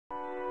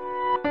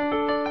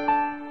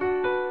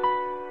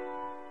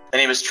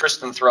name is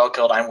Tristan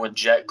Threlkeld. I'm with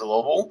Jet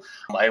Global.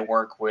 I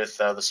work with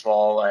the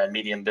small and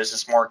medium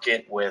business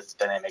market with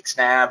Dynamics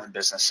Nav and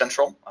Business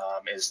Central,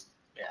 as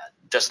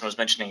Justin was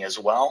mentioning as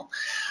well.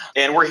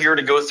 And we're here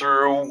to go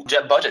through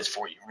Jet budgets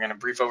for you. We're going to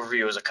brief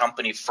overview as a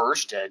company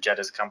first. Jet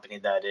is a company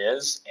that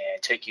is, and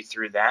take you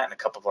through that and a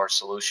couple of our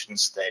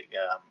solutions that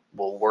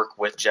will work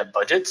with Jet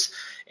budgets.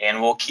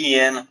 And we'll key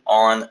in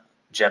on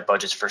Jet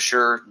budgets for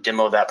sure,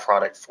 demo that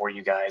product for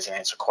you guys, and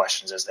answer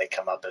questions as they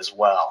come up as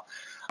well.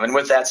 And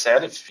with that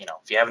said, if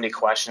you have any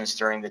questions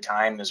during the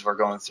time as we're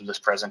going through this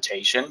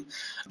presentation,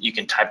 you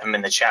can type them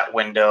in the chat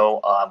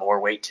window or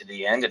wait to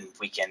the end, and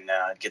we can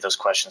get those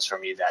questions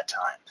from you that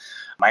time.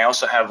 I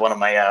also have one of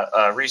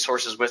my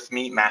resources with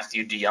me,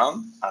 Matthew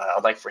DeYoung.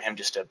 I'd like for him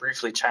just to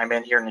briefly chime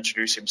in here and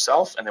introduce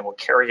himself, and then we'll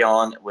carry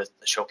on with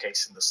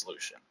showcasing the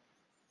solution.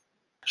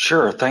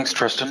 Sure, thanks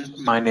Tristan.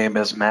 My name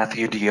is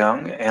Matthew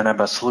DeYoung, and I'm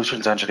a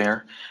solutions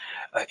engineer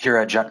here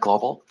at Jet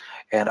Global,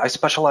 and I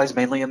specialize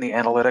mainly in the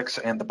analytics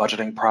and the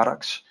budgeting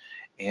products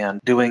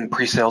and doing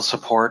pre-sales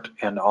support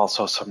and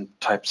also some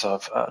types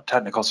of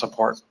technical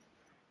support.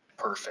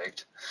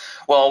 Perfect.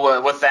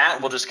 Well, with that,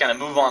 we'll just kind of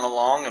move on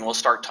along and we'll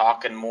start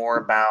talking more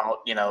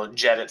about,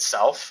 Jet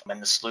itself and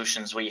the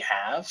solutions we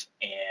have,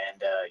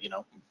 and,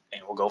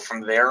 and we'll go from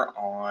there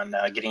on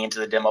getting into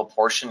the demo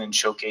portion and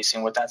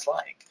showcasing what that's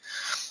like.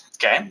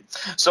 Okay,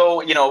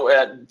 so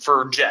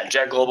for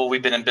Jet Global,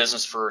 we've been in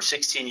business for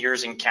 16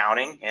 years and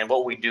counting, and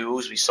what we do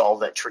is we solve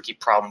that tricky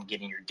problem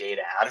getting your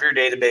data out of your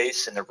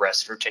database and the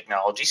rest of your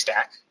technology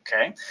stack.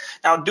 Okay,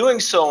 now doing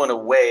so in a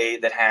way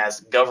that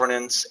has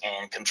governance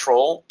and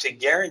control to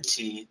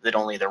guarantee that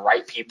only the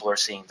right people are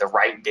seeing the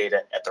right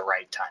data at the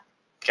right time.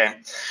 Okay,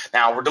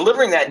 now we're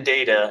delivering that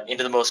data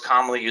into the most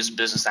commonly used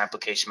business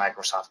application,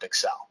 Microsoft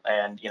Excel,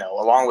 and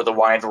along with a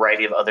wide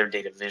variety of other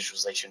data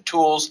visualization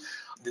tools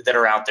that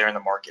are out there in the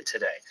market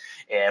today.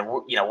 And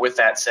with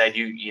that said,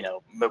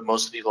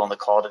 most people on the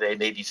call today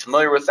may be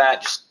familiar with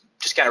that.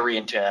 Just kind of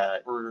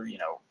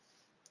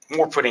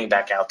more putting it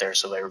back out there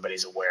so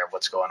everybody's aware of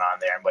what's going on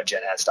there and what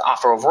Jet has to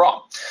offer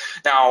overall.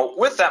 Now,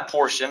 with that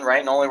portion,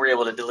 right, not only we're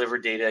able to deliver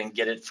data and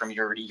get it from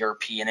your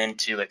ERP and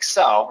into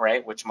Excel,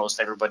 right, which most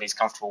everybody's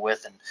comfortable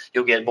with, and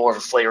you'll get more of a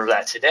flavor of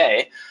that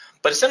today.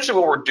 But essentially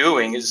what we're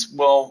doing is,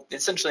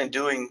 essentially in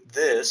doing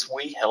this,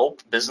 we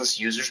help business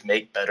users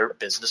make better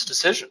business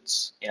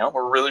decisions.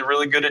 We're really,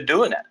 really good at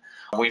doing it.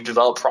 We've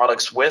developed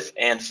products with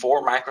and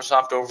for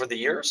Microsoft over the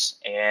years,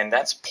 and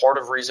that's part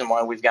of the reason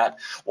why we've got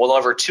well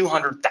over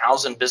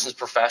 200,000 business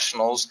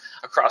professionals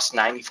across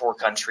 94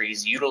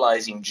 countries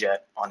utilizing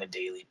Jet on a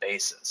daily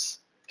basis.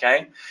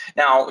 Okay,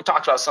 now we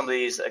talked about some of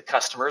these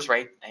customers,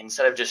 right? And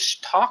instead of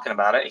just talking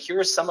about it, here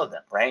are some of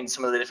them, right? And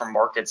some of the different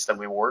markets that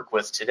we work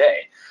with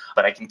today.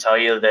 But I can tell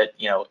you that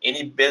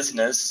any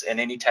business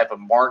and any type of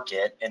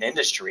market and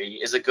industry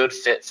is a good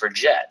fit for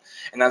Jet,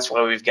 and that's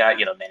why we've got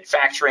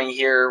manufacturing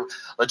here,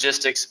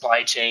 logistics,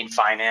 supply chain,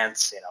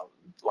 finance,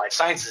 life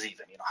sciences,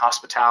 even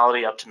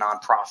hospitality, up to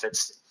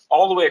nonprofits,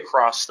 all the way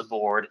across the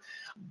board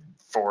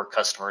for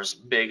customers,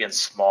 big and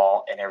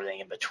small, and everything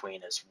in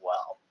between as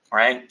well.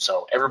 Right,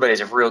 so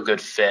everybody's a real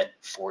good fit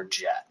for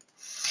Jet.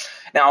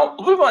 Now,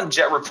 we'll move on to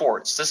Jet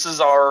Reports. This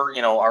is our,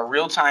 our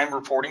real-time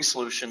reporting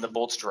solution that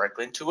bolts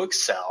directly into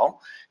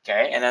Excel.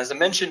 Okay, and as I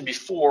mentioned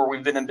before,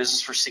 we've been in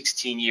business for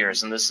 16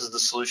 years, and this is the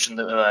solution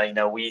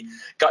that we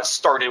got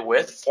started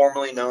with,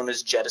 formerly known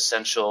as Jet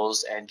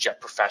Essentials and Jet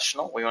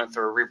Professional. We went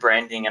through a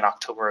rebranding in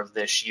October of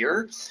this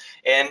year,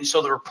 and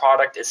so the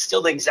product is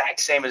still the exact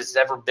same as it's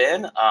ever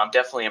been,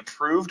 definitely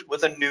improved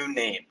with a new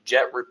name,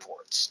 Jet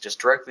Reports, just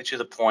directly to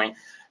the point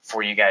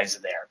for you guys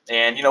there.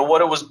 And what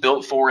it was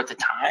built for at the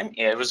time,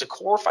 it was a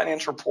core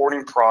financial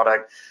reporting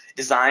product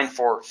designed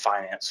for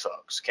finance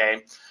folks.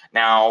 Okay,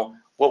 now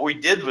what we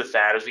did with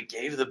that is we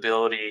gave the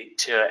ability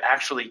to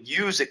actually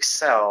use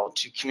Excel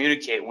to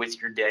communicate with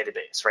your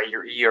database, right?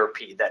 Your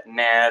ERP, that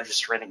Nav, your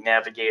Serenic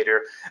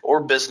Navigator,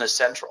 or Business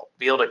Central.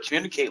 Be able to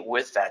communicate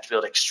with that, to be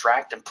able to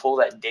extract and pull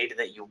that data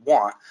that you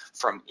want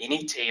from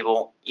any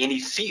table,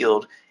 any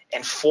field,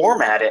 and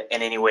format it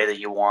in any way that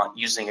you want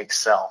using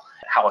Excel,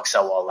 how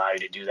Excel will allow you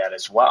to do that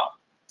as well.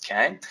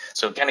 Okay,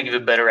 so kind of give you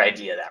a better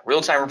idea of that.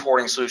 Real-time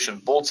reporting solution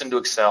bolts into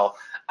Excel,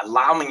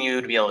 allowing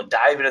you to be able to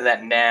dive into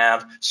that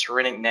Nav,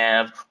 Serenic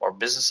Nav, or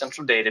Business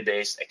Central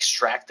database,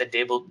 extract the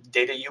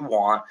data you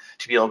want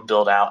to be able to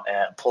build out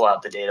and pull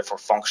out the data for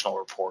functional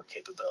report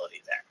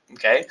capability there.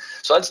 Okay,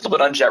 so that's a little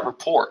bit on Jet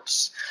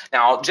Reports.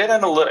 Now, Jet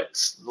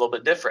Analytics, a little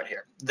bit different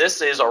here.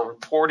 This is our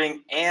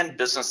reporting and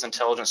business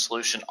intelligence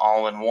solution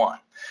all in one.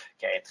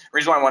 Okay, the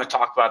reason why I want to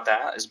talk about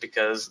that is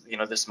because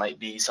this might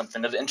be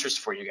something of interest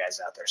for you guys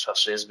out there,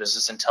 especially as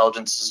business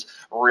intelligence is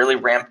really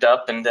ramped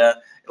up, and a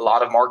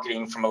lot of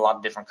marketing from a lot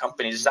of different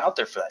companies is out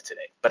there for that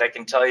today. But I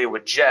can tell you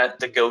with Jet,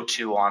 the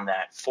go-to on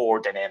that for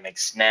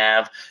Dynamics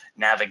Nav,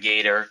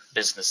 Navigator,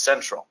 Business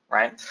Central,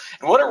 right?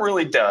 And what it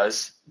really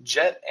does,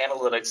 Jet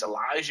Analytics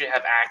allows you to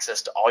have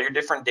access to all your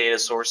different data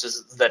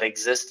sources that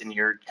exist in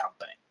your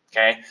company.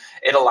 Okay,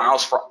 it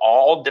allows for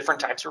all different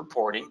types of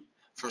reporting,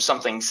 from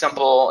something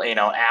simple,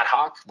 ad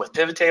hoc with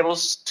pivot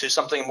tables to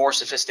something more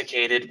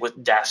sophisticated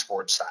with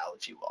dashboard style,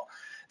 if you will.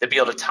 To be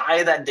able to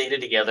tie that data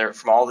together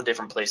from all the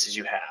different places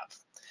you have.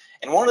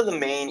 And one of the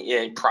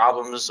main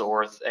problems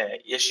or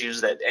issues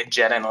that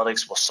Jet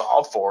Analytics will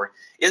solve for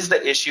is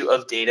the issue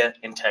of data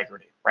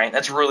integrity, right?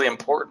 That's really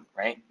important,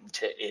 right?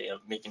 To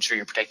making sure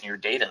you're protecting your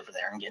data over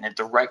there and getting it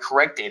the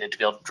correct data to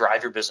be able to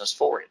drive your business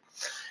forward.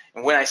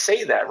 And when I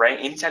say that, right,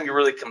 anytime you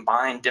really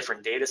combine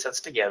different data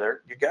sets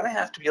together, you're going to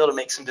have to be able to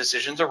make some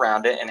decisions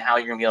around it and how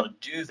you're going to be able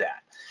to do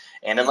that.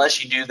 And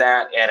unless you do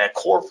that at a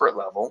corporate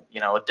level,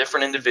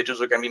 different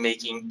individuals are going to be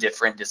making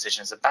different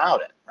decisions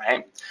about it,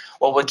 right?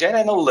 Well, with Jet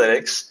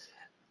Analytics,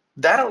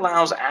 that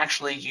allows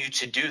actually you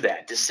to do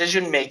that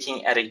decision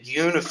making at a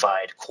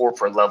unified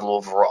corporate level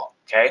overall.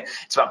 Okay,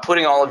 it's about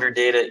putting all of your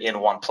data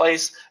in one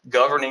place,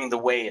 governing the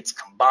way it's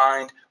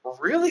combined,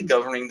 really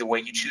governing the way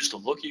you choose to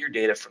look at your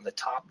data from the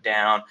top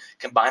down,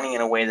 combining in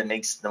a way that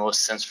makes the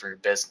most sense for your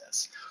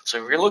business.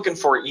 So if you're looking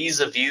for ease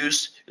of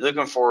use, you're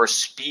looking for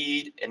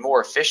speed and more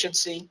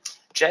efficiency,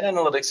 Jet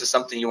Analytics is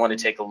something you want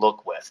to take a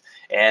look with.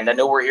 And I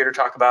know we're here to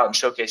talk about and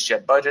showcase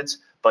Jet budgets,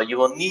 but you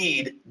will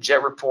need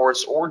Jet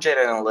reports or Jet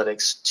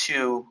Analytics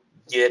to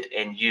get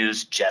and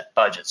use Jet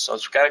budgets. So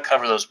we've got to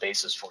cover those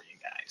bases for you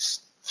guys.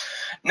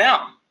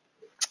 Now,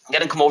 I'm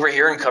going to come over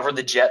here and cover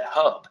the Jet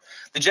Hub.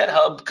 The Jet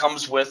Hub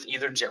comes with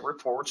either Jet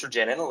Reports or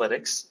Jet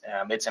Analytics.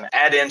 It's an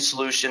add-in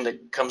solution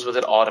that comes with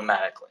it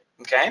automatically.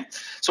 Okay,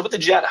 so what the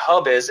Jet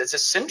Hub is, it's a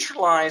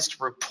centralized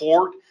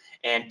report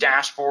and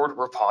dashboard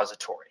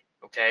repository.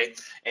 Okay,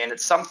 and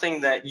it's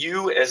something that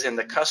you, as in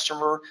the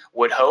customer,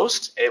 would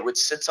host. It would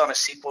sit on a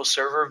SQL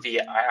server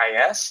via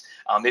IIS.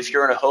 If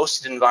you're in a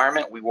hosted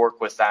environment, we work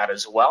with that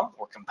as well.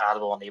 We're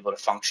compatible and able to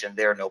function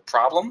there, no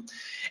problem.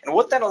 And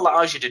what that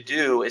allows you to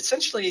do,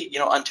 essentially,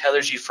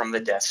 untethers you from the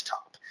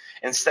desktop.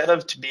 Instead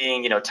of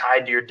being,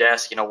 tied to your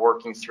desk,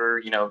 working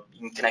through,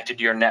 connected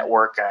to your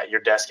network at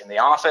your desk in the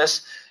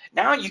office.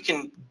 Now you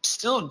can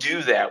still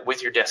do that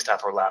with your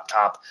desktop or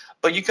laptop,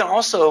 but you can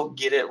also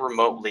get it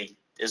remotely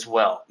as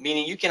well,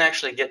 meaning you can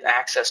actually get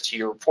access to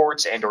your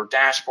reports and or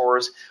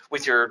dashboards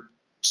with your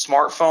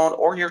smartphone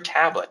or your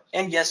tablet,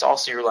 and yes,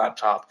 also your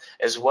laptop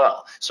as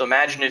well. So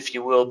imagine, if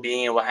you will,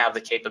 being able to have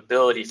the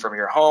capability from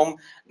your home,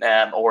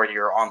 or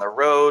you're on the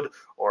road,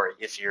 or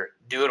if you're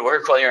doing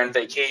work while you're on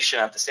vacation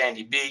at the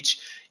sandy beach,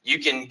 you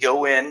can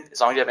go in,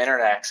 as long as you have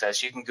internet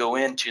access, you can go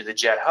into the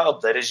Jet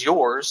Hub that is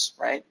yours,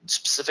 right,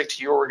 specific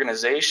to your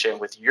organization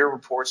with your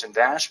reports and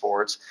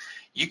dashboards.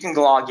 You can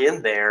log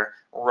in there,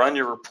 run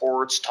your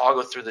reports,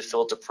 toggle through the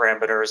filter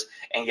parameters,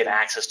 and get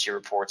access to your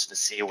reports to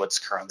see what's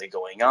currently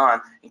going on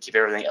and keep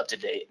everything up to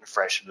date and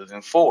fresh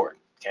moving forward.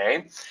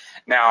 Okay.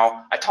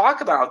 Now, I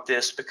talk about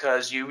this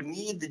because you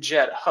need the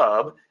Jet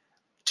Hub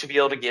to be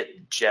able to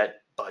get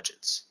Jet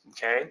budgets.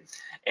 Okay.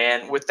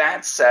 And with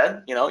that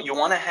said, you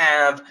want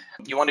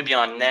to be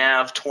on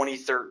NAV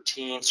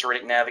 2013,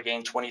 Certified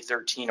Navigating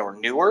 2013 or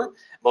newer.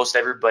 Most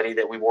everybody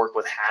that we work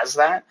with has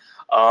that.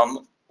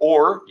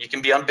 Or you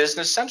can be on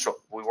Business Central.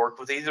 We work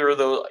with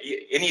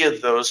any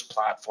of those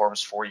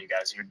platforms for you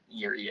guys,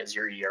 your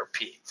ERP.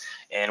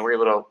 And we're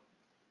able to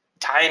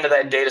tie into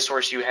that data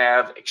source you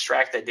have,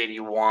 extract that data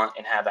you want,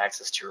 and have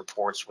access to your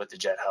reports with the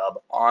Jet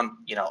Hub on,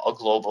 a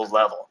global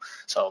level.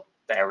 So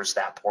there's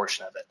that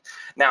portion of it.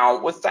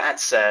 Now, with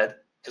that said,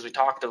 because we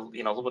talked a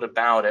little bit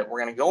about it,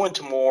 we're going to go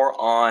into more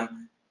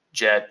on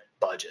Jet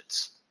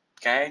budgets.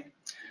 Okay.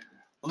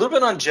 A little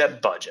bit on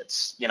Jet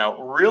budgets.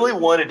 Really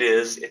what it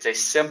is, it's a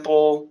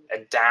simple,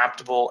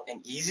 adaptable,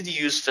 and easy to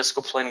use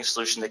fiscal planning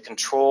solution that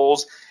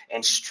controls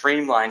and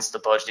streamlines the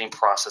budgeting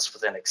process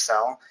within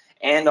Excel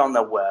and on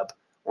the web,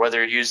 whether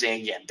you're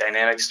using, again,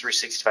 Dynamics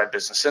 365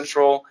 Business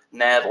Central,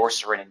 Nav, or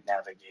Certified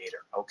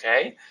Navigator.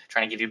 Okay,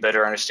 trying to give you a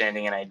better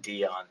understanding and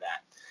idea on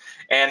that.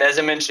 And as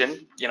I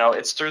mentioned,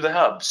 it's through the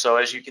hub. So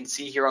as you can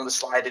see here on the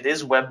slide, it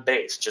is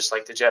web-based, just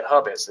like the Jet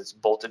Hub is. It's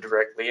bolted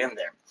directly in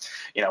there.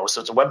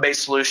 So it's a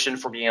web-based solution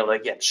for being able to,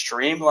 again,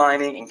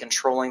 streamlining and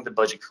controlling the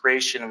budget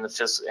creation and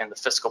the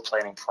fiscal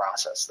planning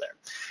process there.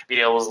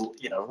 Being able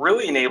to,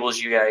 really enables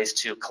you guys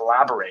to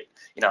collaborate,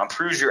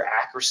 improves your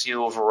accuracy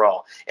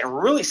overall, and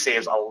really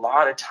saves a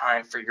lot of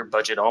time for your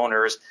budget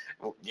owners,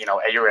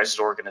 at your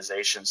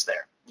organizations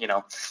there,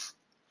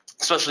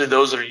 especially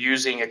those that are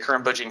using a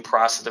current budgeting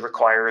process that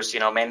requires,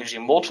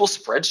 managing multiple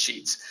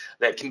spreadsheets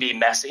that can be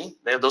messy.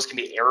 Those can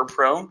be error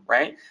prone,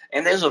 right?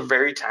 And those are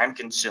very time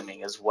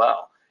consuming as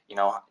well.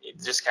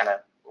 It just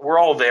we're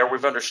all there.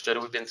 We've understood it.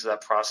 We've been through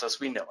that process.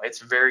 We know it's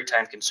very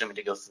time consuming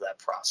to go through that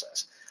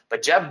process.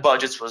 But Jet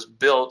Budgets was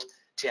built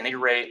to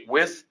integrate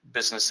with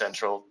Business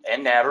Central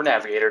and Nav or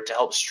Navigator to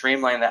help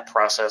streamline that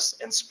process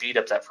and speed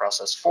up that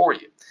process for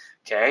you.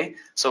 Okay,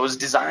 so it was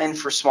designed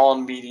for small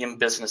and medium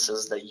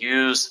businesses that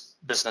use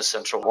Business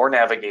Central or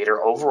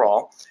Navigator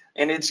overall,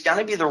 and it's going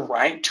to be the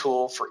right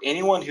tool for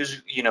anyone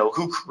who's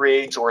who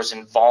creates or is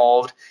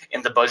involved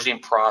in the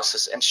budgeting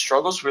process and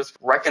struggles with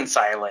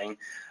reconciling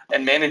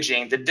and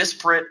managing the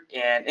disparate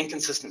and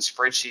inconsistent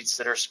spreadsheets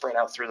that are spread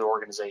out through the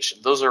organization.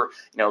 Those are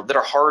that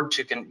are hard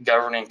to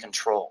govern and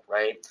control,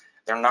 right?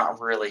 They're not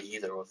really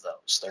either of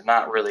those. They're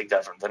not really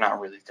governed. They're not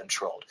really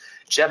controlled.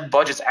 Jet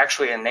Budgets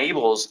actually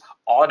enables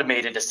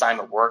automated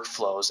assignment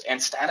workflows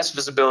and status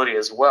visibility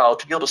as well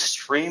to be able to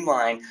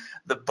streamline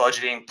the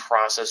budgeting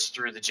process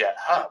through the Jet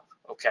Hub,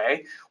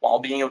 okay, while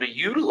being able to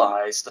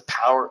utilize the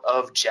power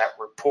of Jet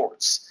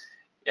Reports.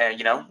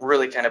 You know,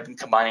 really kind of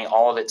combining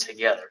all of it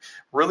together,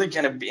 really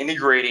kind of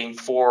integrating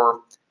for,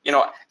 you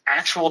know,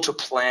 actual to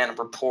plan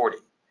reporting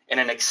in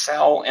an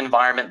Excel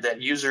environment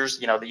that users,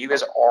 you know, that you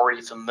guys are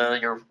already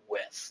familiar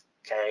with.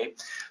 Okay,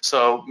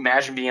 so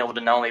imagine being able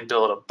to not only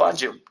build a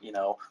budget, you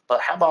know,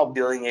 but how about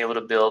being able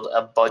to build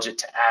a budget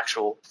to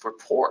actual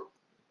report?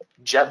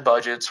 Jet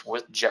Budgets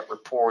with Jet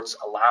Reports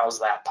allows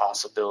that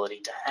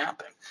possibility to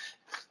happen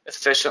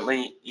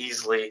efficiently,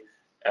 easily,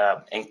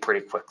 and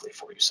pretty quickly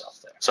for yourself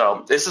there.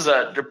 So this is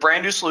a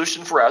brand new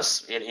solution for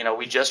us. You know,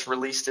 we just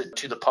released it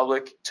to the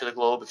public, to the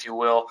globe, if you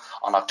will,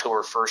 on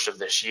October 1st of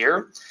this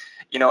year.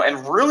 You know,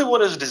 and really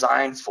what it was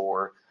designed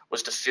for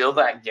was to fill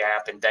that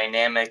gap in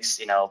dynamics,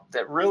 you know,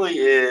 that really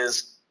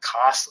is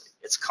costly.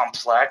 It's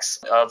complex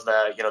of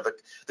the, you know,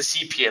 the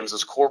CPMs,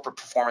 those corporate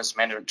performance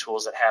management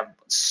tools that have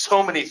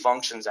so many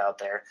functions out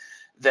there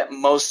that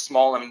most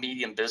small and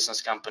medium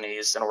business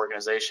companies and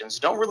organizations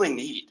don't really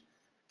need.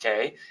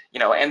 Okay, you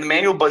know, and the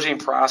manual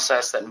budgeting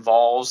process that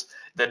involves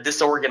the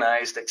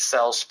disorganized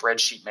Excel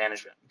spreadsheet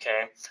management.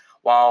 Okay,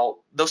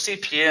 while those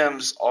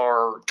CPMs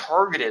are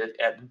targeted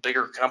at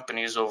bigger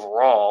companies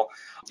overall,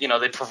 you know,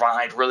 they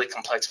provide really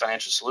complex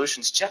financial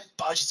solutions. Jet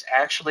Budgets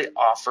actually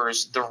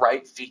offers the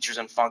right features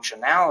and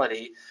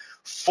functionality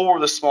for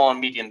the small and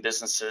medium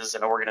businesses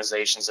and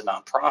organizations and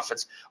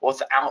nonprofits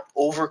without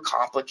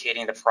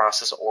overcomplicating the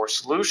process or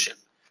solution.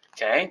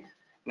 Okay,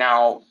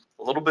 now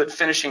a little bit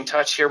finishing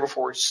touch here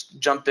before we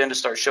jump in to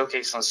start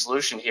showcasing the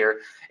solution here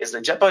is that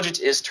Jet Budgets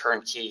is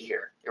turnkey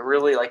here. It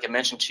really, like I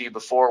mentioned to you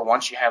before,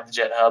 once you have the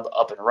Jet Hub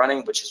up and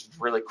running, which is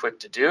really quick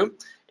to do,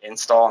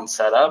 install and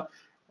set up,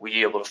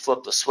 we're able to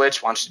flip the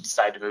switch once you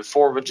decide to move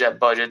forward with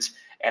Jet Budgets,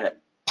 and it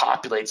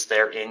populates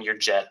there in your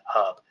Jet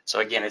Hub.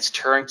 So again, it's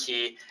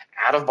turnkey,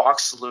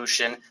 out-of-box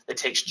solution that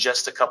takes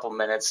just a couple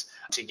minutes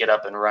to get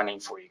up and running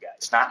for you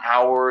guys. Not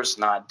hours,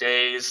 not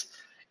days.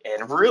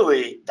 And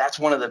really, that's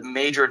one of the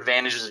major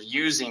advantages of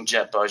using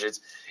Jet Budgets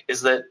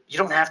is that you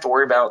don't have to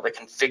worry about the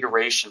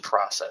configuration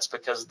process,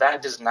 because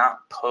that does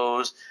not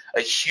pose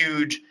a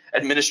huge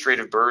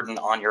administrative burden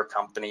on your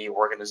company,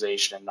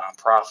 organization, and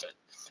nonprofit.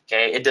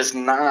 Okay, it does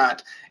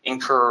not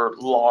incur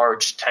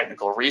large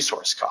technical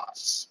resource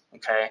costs.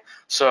 Okay,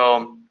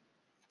 so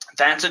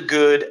that's a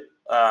good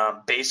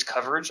base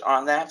coverage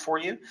on that for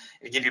you.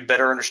 It'll give you a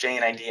better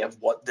understanding and idea of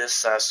what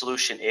this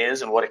solution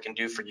is and what it can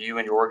do for you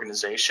and your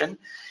organization.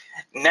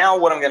 Now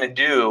what I'm going to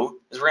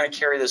do is we're going to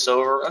carry this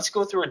over. Let's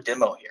go through a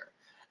demo here.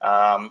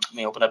 Let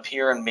me open up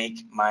here and make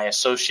my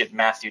associate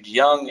Matthew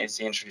DeYoung, as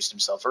he introduced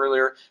himself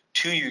earlier,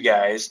 to you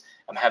guys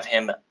and have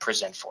him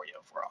present for you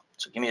overall.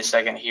 So give me a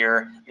second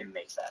here and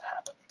make that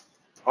happen.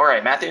 All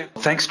right, Matthew.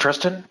 Thanks,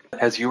 Tristan.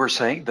 As you were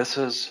saying, this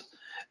is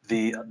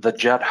the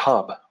Jet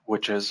Hub,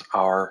 which is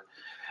our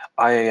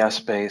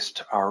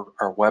IAS-based,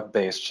 our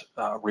web-based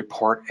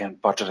report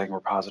and budgeting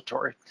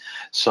repository.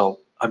 So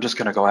I'm just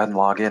going to go ahead and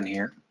log in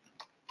here.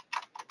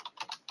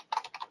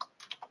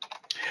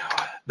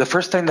 The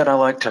first thing that I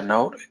like to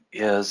note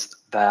is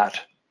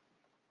that,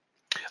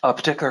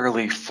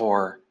 particularly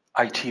for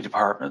IT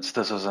departments,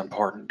 this is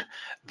important,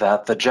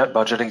 that the Jet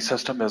budgeting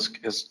system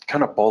is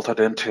kind of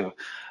bolted into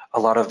a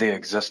lot of the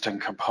existing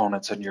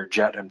components in your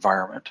Jet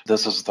environment.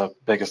 This is the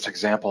biggest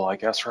example, I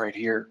guess, right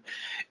here,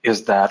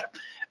 is that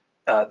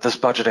this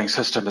budgeting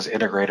system is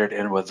integrated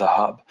in with the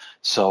hub.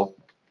 So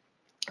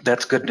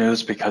that's good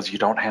news, because you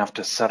don't have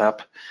to set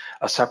up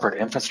a separate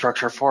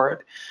infrastructure for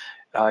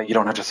it. You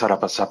don't have to set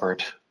up a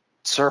separate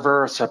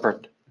server, a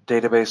separate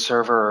database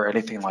server, or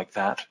anything like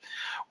that.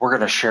 We're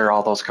going to share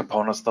all those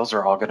components. Those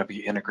are all going to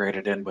be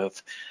integrated in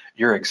with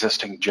your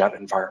existing Jet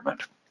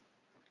environment.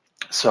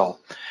 So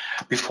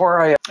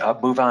before I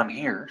move on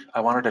here,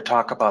 I wanted to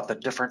talk about the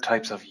different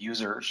types of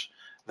users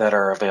that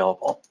are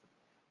available.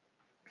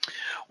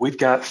 We've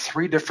got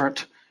 3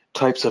 different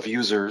types of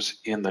users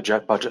in the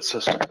Jet budget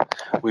system.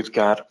 We've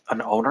got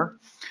an owner,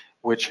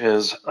 which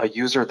is a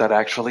user that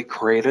actually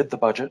created the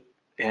budget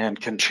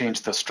and can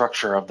change the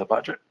structure of the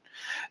budget.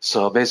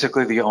 So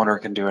basically, the owner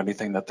can do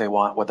anything that they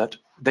want with it.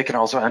 They can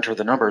also enter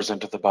the numbers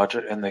into the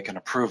budget and they can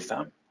approve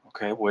them,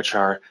 okay, which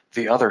are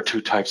the other 2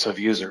 types of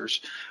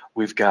users.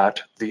 We've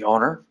got the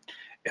owner,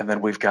 and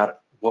then we've got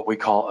what we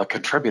call a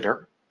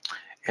contributor.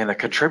 And a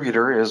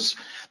contributor is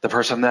the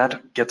person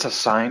that gets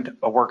assigned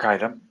a work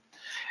item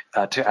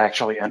to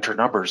actually enter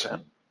numbers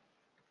in.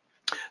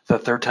 The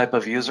third type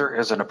of user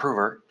is an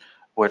approver,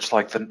 which,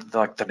 like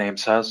the name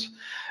says,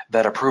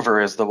 that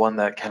approver is the one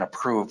that can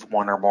approve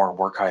one or more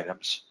work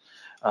items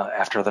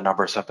after the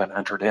numbers have been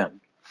entered in.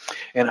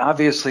 And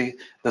obviously,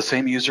 the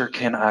same user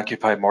can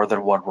occupy more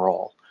than one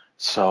role.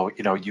 So,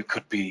 you know, you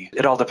could be,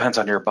 it all depends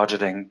on your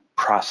budgeting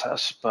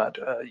process, but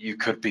you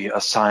could be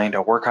assigned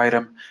a work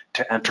item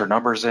to enter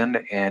numbers in,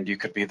 and you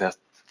could be the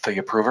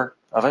approver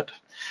of it.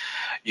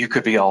 You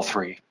could be all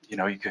 3.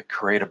 you could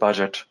create a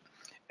budget,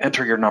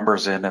 enter your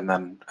numbers in, and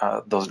then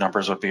those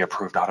numbers would be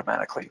approved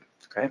automatically.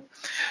 Okay,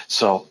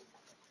 so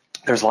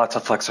there's lots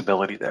of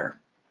flexibility there.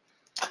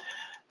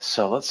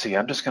 So let's see,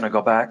 I'm just going to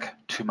go back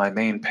to my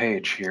main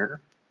page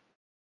here.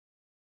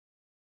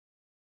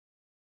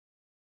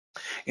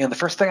 And the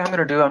first thing I'm going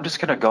to do, I'm just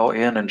going to go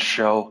in and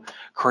show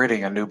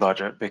creating a new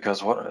budget,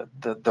 because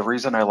the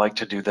reason I like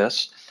to do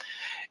this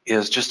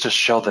is just to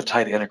show the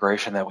tight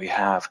integration that we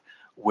have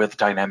with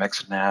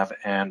Dynamics Nav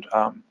and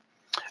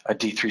a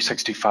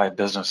D365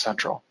 Business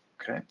Central.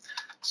 Okay,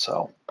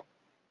 so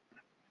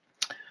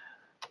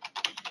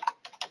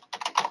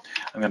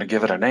I'm going to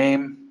give it a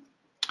name,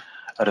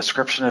 a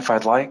description if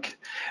I'd like.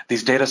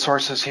 These data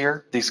sources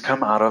here, these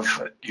come out of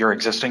your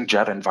existing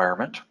JET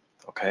environment.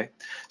 Okay,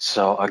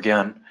 so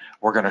again,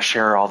 we're going to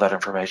share all that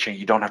information.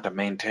 You don't have to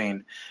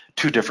maintain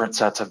two different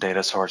sets of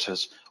data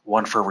sources,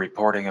 one for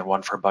reporting and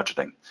one for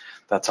budgeting.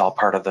 That's all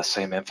part of the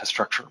same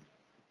infrastructure.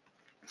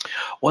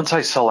 Once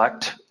I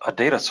select a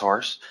data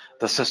source,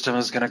 the system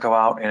is going to go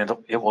out and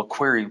it will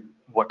query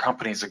what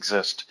companies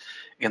exist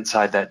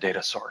inside that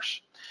data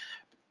source.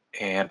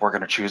 And we're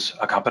going to choose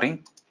a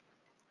company.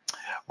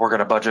 We're going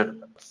to budget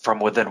from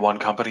within one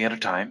company at a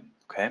time.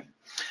 Okay.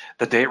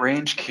 The date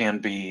range can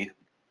be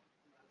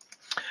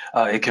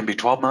it can be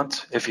 12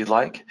 months if you'd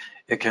like.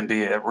 It can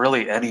be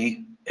really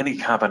any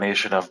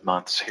combination of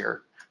months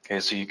here. Okay,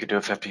 so you could do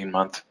a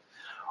 15-month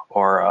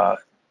or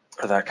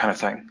that kind of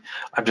thing.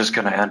 I'm just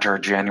going to enter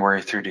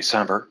January through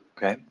December.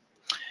 Okay,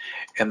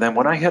 and then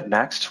when I hit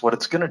next, what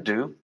it's going to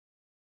do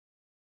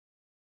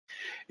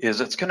is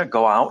it's going to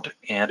go out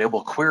and it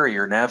will query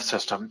your nav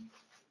system,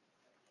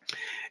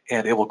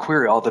 and it will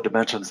query all the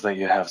dimensions that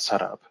you have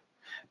set up,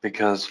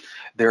 because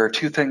there are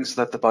two things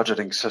that the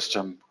budgeting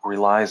system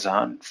relies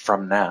on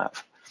from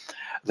nav.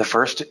 The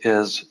first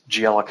is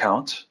GL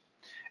accounts,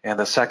 and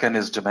the second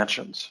is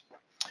dimensions.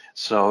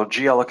 So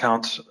GL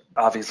accounts,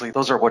 obviously,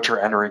 those are what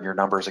you're entering your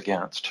numbers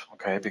against,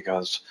 okay?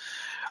 Because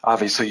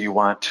obviously you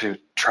want to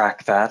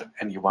track that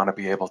and you want to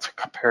be able to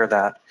compare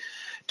that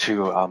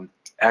to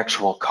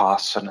actual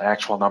costs and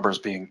actual numbers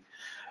being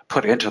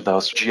put into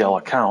those GL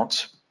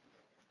accounts.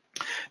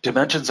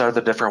 Dimensions are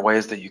the different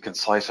ways that you can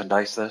slice and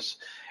dice this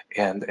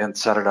and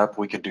set it up.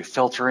 We can do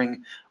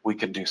filtering, we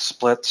can do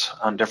splits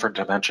on different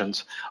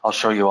dimensions. I'll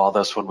show you all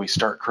this when we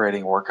start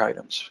creating work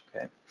items.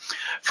 Okay.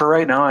 For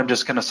right now, I'm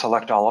just going to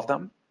select all of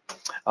them.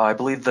 I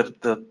believe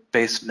that the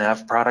base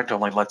nav product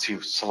only lets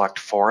you select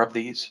 4 of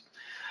these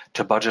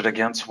to budget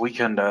against. We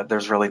can,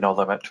 there's really no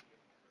limit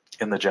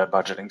in the JET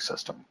budgeting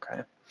system.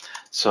 Okay.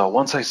 So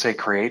once I say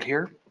create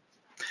here,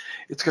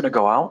 it's going to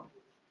go out,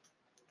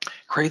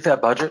 create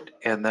that budget,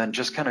 and then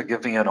just kind of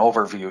give me an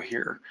overview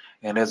here.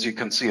 And as you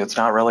can see, it's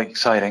not really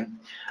exciting.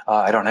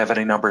 I don't have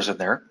any numbers in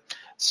there.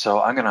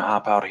 So I'm going to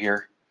hop out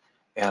here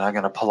and I'm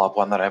going to pull up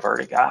one that I've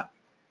already got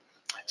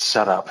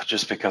set up,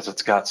 just because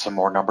it's got some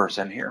more numbers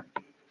in here.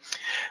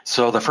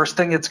 So the first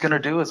thing it's going to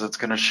do is it's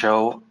going to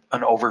show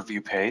an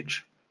overview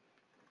page.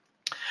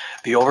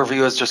 The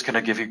overview is just going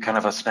to give you kind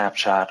of a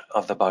snapshot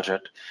of the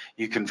budget.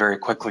 You can very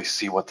quickly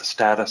see what the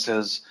status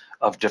is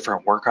of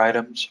different work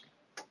items.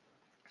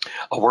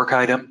 A work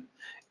item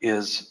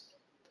is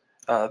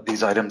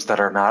these items that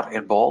are not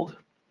in bold,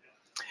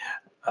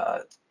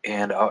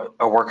 and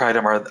a work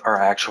item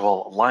are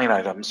actual line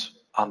items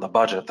on the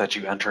budget that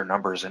you enter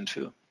numbers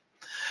into.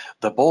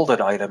 The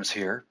bolded items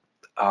here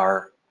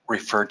are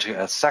referred to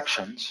as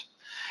sections,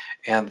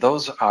 and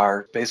those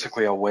are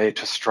basically a way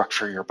to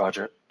structure your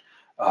budget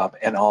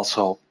and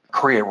also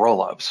create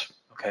roll-ups.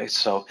 Okay,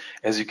 so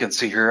as you can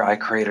see here, I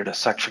created a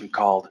section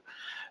called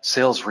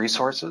Sales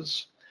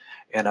Resources,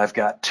 and I've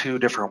got 2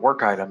 different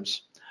work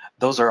items.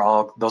 Those are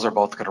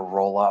both going to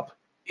roll up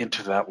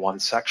into that one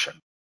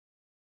section.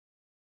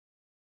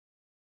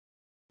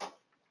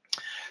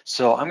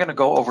 So I'm going to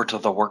go over to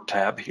the Work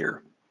tab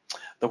here.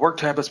 The Work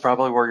tab is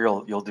probably where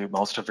you'll do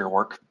most of your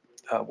work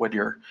when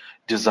you're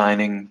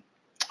designing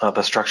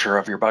the structure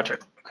of your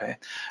budget. Okay.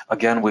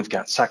 Again, we've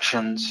got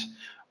sections,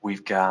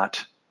 we've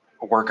got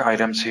work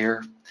items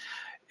here.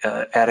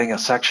 Adding a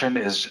section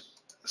is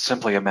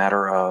simply a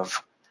matter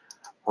of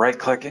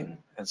right-clicking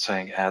and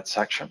saying Add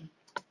Section.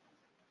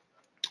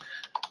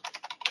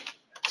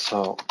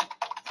 So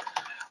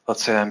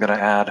let's say I'm going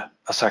to add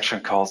a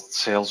section called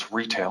Sales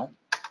Retail.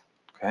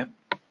 Okay.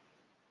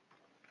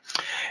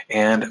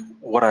 And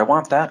what I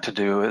want that to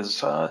do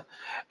is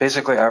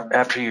basically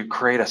after you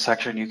create a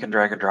section, you can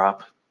drag and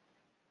drop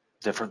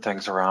different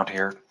things around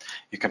here.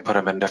 You can put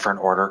them in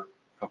different order.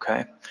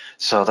 Okay,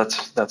 so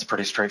that's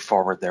pretty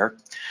straightforward there.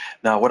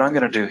 Now what I'm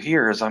going to do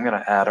here is I'm going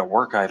to add a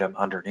work item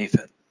underneath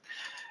it.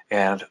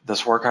 And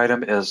this work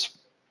item is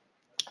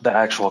the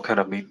actual kind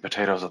of meat and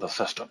potatoes of the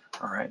system.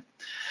 All right.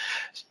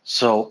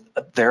 So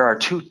there are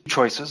 2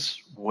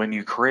 choices when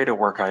you create a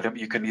work item.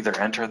 You can either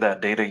enter that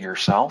data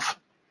yourself,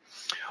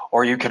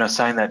 or you can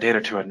assign that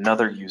data to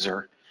another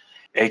user,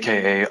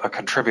 aka a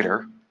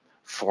contributor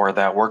for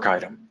that work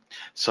item.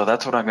 So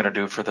that's what I'm going to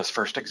do for this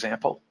first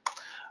example.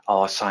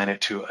 I'll assign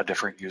it to a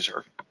different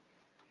user.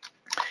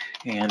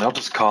 And I'll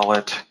just call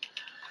it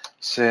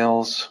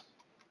Sales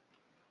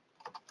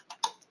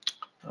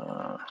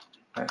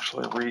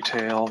Actually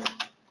retail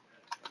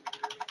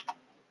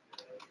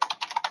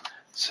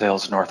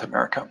sales North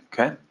America,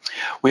 okay?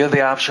 We have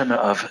the option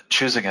of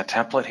choosing a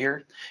template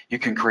here. You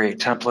can create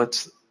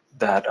templates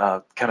that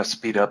kind of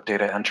speed up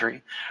data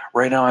entry.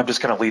 Right now I'm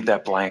just going to leave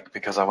that blank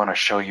because I want to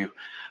show you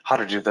how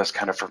to do this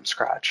kind of from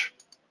scratch.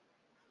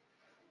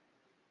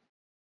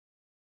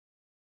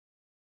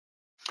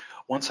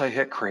 Once I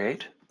hit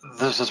create,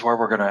 this is where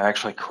we're going to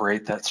actually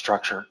create that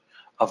structure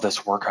of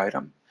this work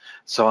item.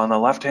 So on the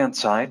left-hand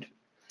side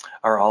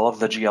are all of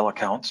the GL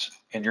accounts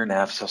in your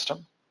nav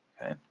system.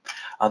 Okay.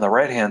 On the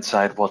right-hand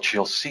side, what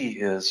you'll see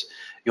is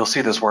you'll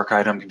see this work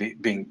item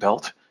being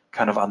built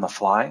kind of on the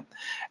fly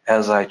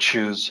as I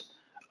choose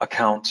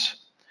accounts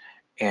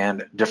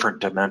and different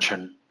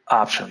dimension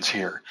options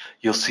here.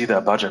 You'll see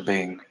that budget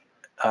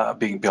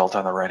being built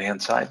on the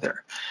right-hand side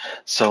there.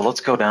 So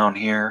let's go down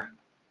here.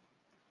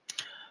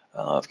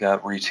 I've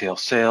got retail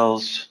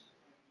sales.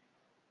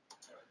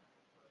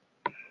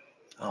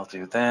 I'll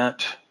do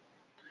that.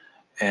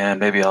 And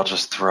maybe I'll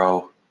just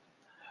throw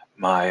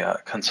my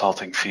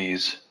consulting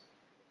fees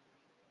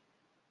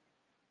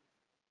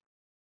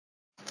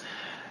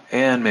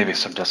and maybe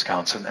some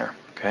discounts in there,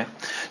 okay?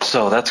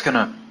 So that's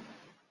gonna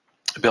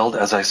build,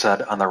 as I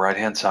said, on the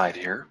right-hand side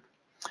here.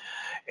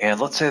 And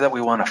let's say that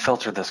we wanna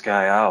filter this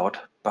guy out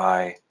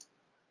by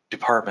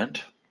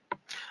department.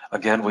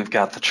 Again, we've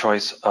got the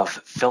choice of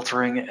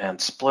filtering and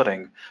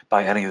splitting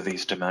by any of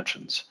these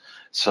dimensions.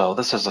 So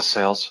this is a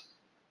sales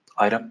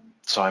item,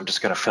 so I'm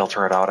just gonna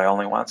filter it out. I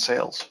only want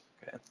sales,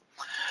 okay?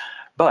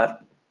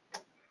 But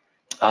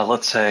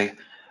let's say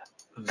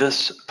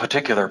this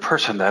particular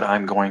person that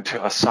I'm going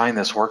to assign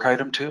this work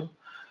item to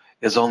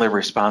is only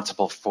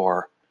responsible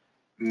for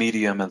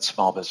medium and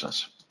small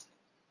business,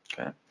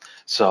 okay?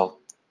 So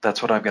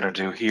that's what I'm gonna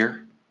do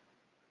here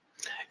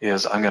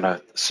is I'm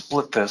gonna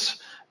split this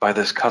by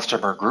this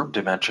customer group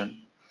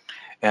dimension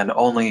and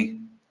only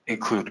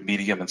include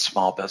medium and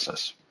small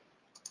business.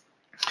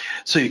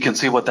 So you can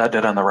see what that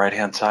did on the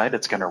right-hand side.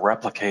 It's gonna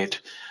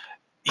replicate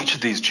each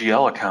of these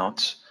GL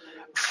accounts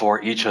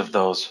for each of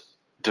those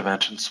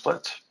dimension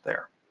splits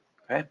there,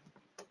 okay?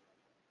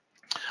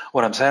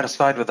 When I'm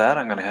satisfied with that,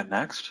 I'm gonna hit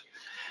next.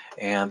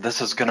 And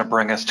this is gonna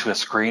bring us to a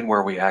screen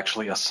where we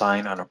actually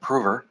assign an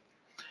approver,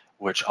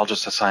 which I'll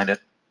just assign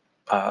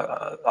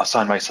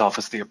myself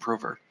as the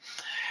approver.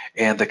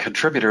 And the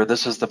contributor,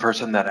 this is the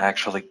person that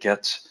actually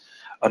gets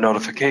a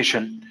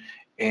notification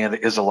and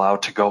is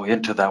allowed to go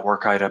into that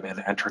work item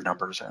and enter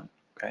numbers in,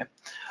 okay?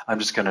 I'm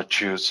just gonna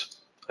choose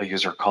a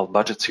user called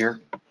budgets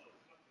here.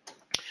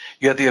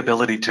 You have the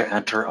ability to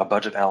enter a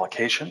budget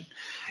allocation.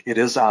 It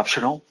is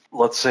optional.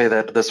 Let's say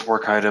that this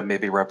work item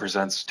maybe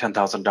represents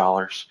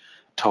 $10,000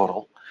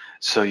 total.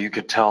 So you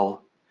could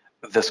tell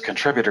this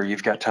contributor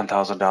you've got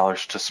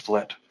 $10,000 to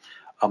split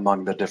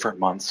among the different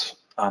months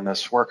on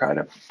this work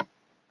item.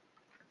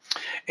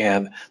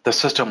 And the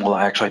system will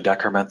actually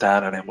decrement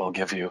that and it will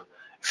give you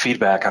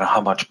feedback on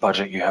how much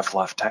budget you have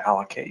left to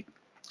allocate.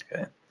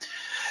 Okay.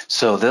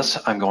 So this,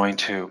 I'm going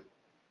to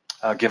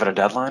give it a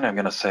deadline. I'm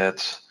going to say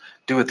it's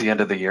due at the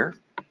end of the year.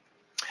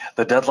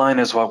 The deadline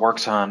is what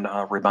works on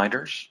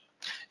reminders.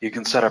 You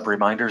can set up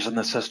reminders in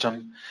the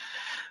system.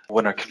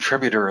 When a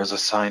contributor is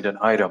assigned an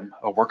item,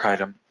 a work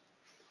item,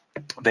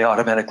 they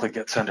automatically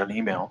get sent an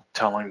email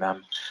telling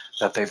them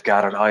that they've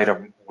got an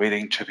item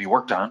waiting to be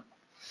worked on.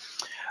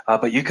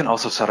 But you can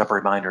also set up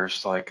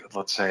reminders, like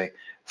let's say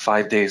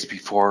 5 days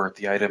before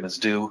the item is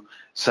due,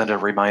 send a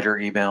reminder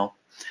email.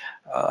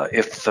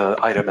 If the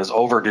item is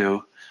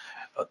overdue,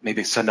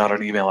 maybe send out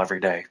an email every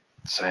day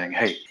saying,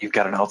 hey, you've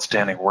got an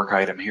outstanding work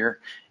item here.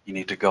 You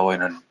need to go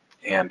in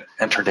and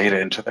enter data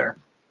into there.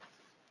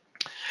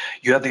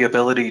 You have the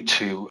ability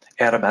to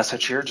add a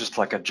message here, just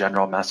like a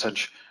general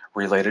message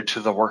related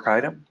to the work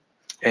item.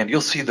 And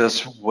you'll see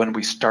this when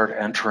we start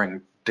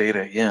entering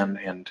data in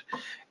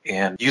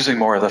and using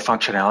more of the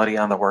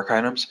functionality on the work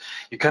items.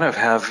 You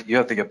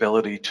have the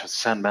ability to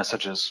send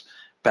messages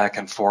back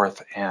and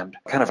forth and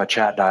kind of a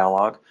chat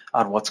dialogue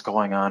on what's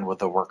going on with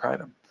the work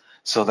item.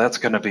 So that's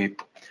going to be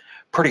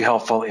pretty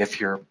helpful if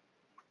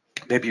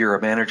maybe you're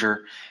a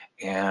manager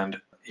and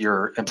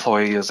your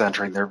employee is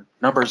entering their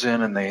numbers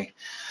in and they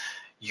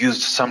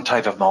used some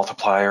type of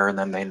multiplier and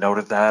then they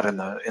noted that in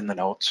the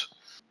notes.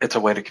 It's a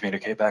way to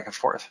communicate back and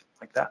forth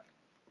like that.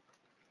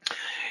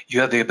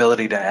 You have the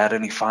ability to add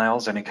any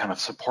files, any kind of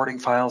supporting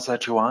files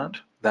that you want.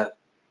 That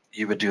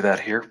you would do that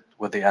here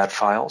with the add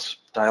files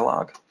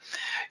dialog.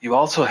 You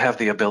also have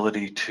the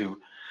ability to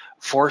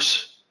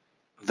force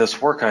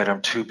this work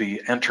item to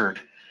be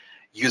entered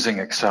using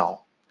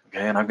Excel.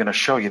 Okay, and I'm going to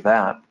show you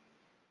that.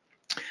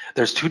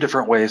 There's two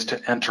different ways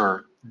to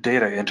enter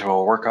data into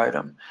a work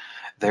item.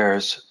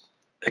 There's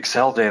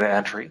Excel data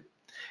entry,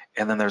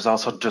 and then there's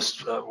also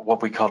just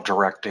what we call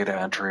direct data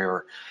entry,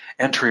 or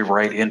entry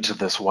right into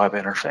this web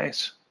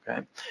interface.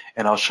 Okay,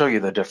 and I'll show you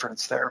the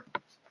difference there.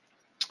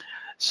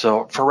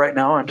 So for right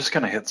now, I'm just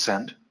going to hit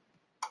send.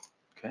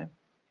 Okay,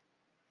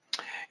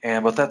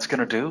 and what that's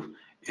going to do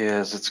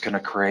is it's going to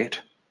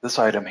create this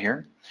item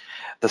here.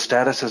 The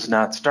status is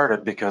not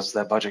started because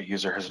that budget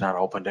user has not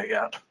opened it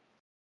yet.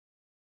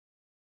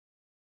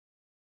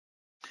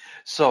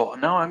 So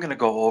now I'm going to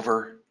go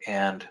over,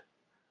 and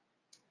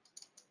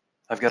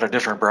I've got a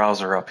different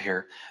browser up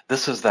here.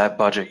 This is that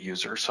budget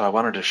user. So I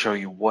wanted to show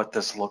you what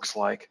this looks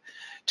like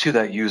to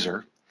that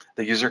user.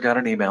 The user got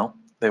an email.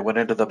 They went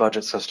into the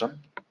budget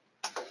system.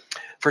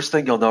 First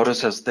thing you'll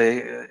notice is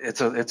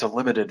it's a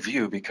limited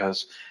view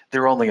because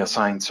they're only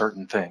assigned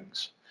certain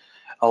things.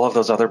 All of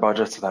those other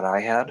budgets that I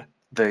had,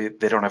 they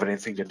don't have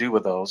anything to do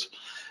with those,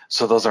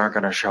 so those aren't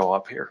going to show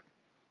up here.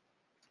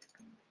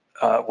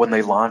 When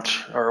they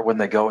launch or when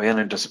they go in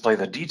and display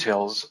the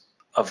details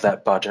of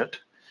that budget,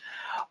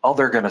 all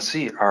they're going to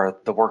see are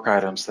the work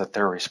items that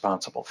they're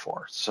responsible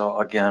for. So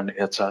again,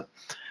 it's a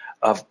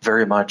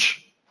very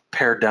much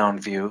pared down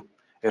view.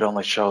 It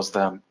only shows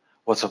them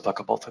what's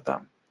applicable to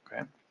them.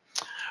 Okay.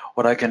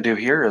 What I can do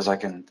here is I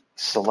can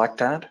select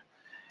that,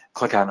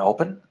 click on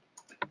open,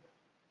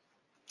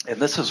 and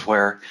this is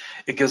where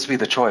it gives me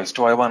the choice.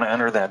 Do I want to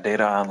enter that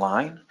data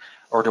online,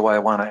 or do I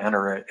want to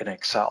enter it in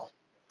Excel?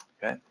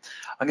 Okay.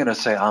 I'm going to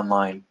say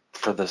online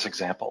for this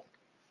example.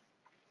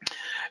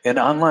 An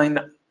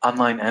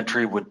online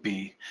entry would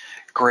be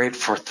great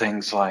for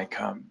things like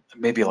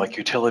maybe like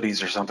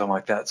utilities or something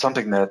like that,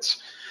 something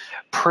that's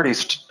pretty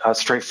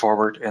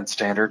straightforward and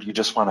standard. You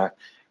just want to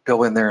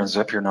go in there and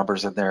zip your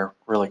numbers in there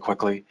really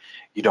quickly.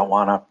 You don't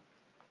want to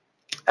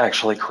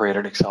actually create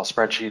an Excel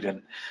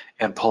spreadsheet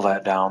and pull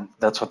that down.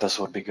 That's what this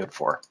would be good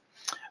for.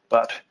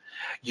 But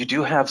you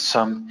do have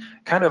some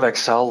kind of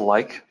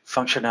Excel-like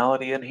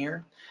functionality in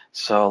here.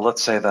 So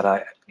let's say that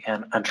I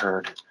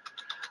entered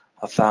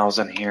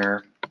 1,000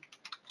 here,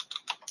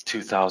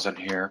 2,000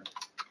 here.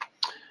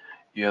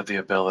 You have the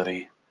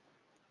ability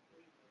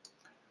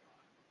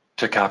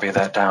to copy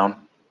that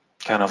down,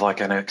 kind of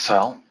like in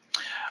Excel.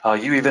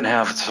 You even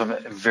have some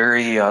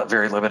very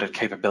limited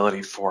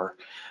capability for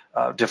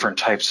different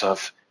types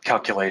of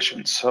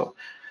calculations. So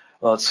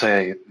let's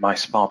say my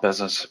small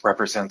business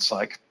represents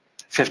like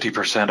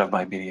 50% of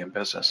my medium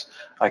business.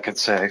 I could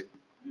say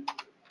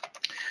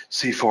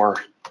C4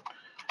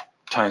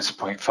 times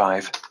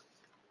 0.5,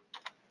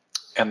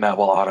 and that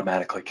will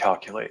automatically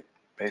calculate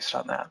based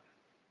on that.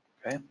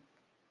 Okay,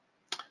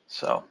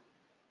 so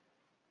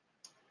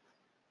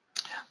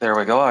there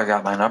we go. I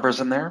got my numbers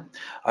in there.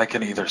 I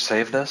can either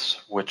save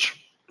this,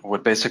 which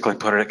would basically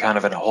put it kind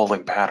of in a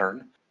holding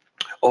pattern.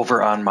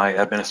 Over on my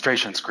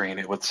administration screen,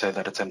 it would say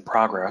that it's in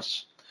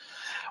progress.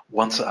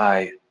 Once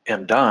I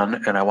am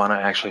done and I want to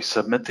actually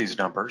submit these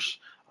numbers,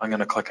 I'm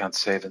going to click on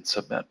Save and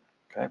Submit.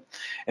 Okay,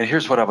 and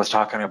here's what I was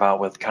talking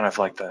about with kind of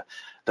like the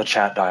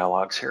chat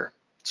dialogues here.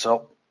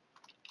 So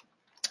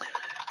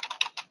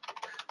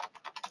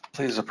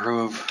please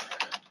approve.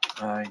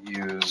 I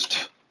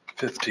used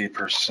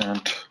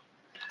 50%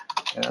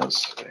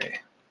 as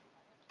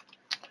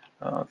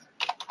a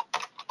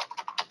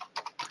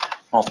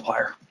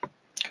multiplier.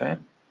 Okay.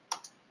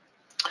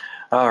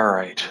 All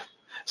right.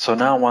 So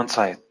now once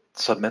I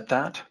submit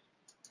that,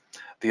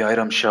 the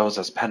item shows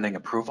as pending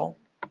approval.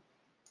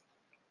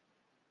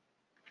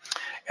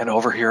 And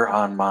over here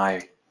on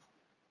my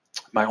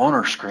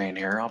owner screen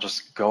here, I'll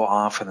just go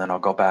off and then I'll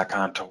go back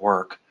on to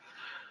work.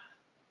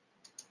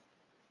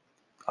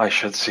 I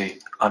should see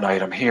an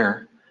item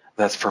here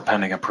that's for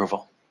pending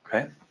approval.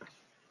 Okay.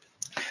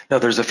 Now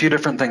there's a few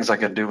different things I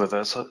can do with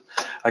this.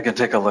 I can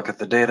take a look at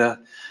the data.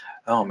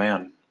 Oh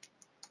man,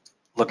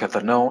 look at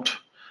the note.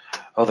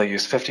 Oh, they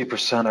use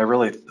 50%. I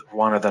really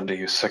wanted them to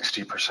use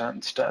 60%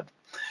 instead.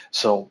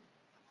 So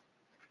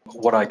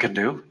what I can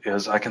do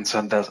is I can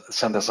send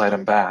this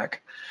item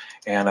back,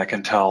 and I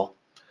can tell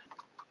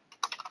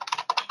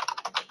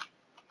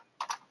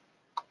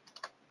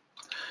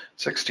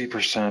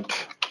 %60%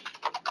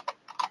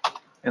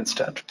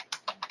 instead.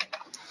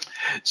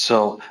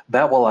 So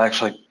that will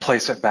actually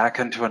place it back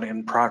into an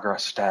in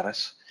progress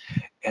status,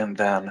 and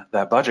then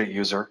that budget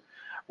user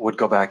would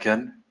go back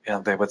in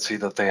and they would see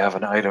that they have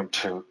an item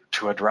to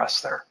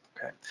address there.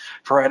 Okay.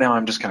 For right now,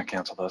 I'm just going to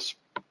cancel this.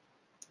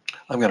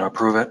 I'm going to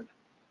approve it,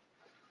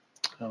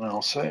 and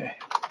I'll say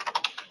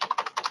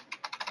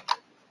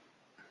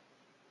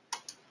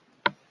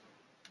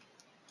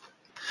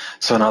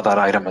so now that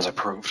item is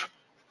approved.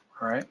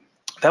 All right.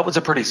 That was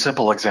a pretty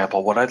simple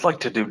example. What I'd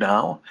like to do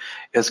now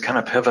is kind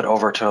of pivot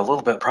over to a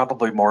little bit,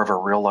 probably more of a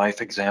real life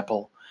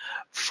example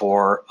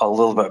for a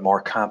little bit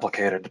more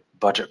complicated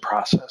budget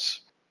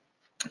process.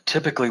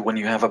 Typically, when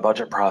you have a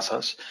budget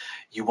process,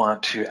 you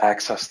want to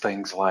access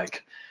things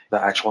like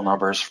the actual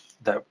numbers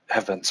that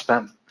have been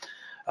spent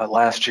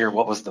last year.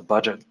 What was the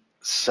budget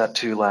set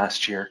to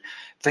last year?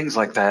 Things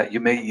like that. You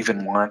may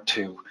even want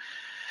to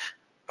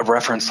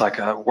reference like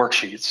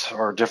worksheets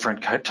or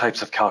different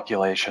types of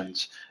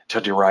calculations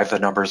to derive the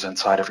numbers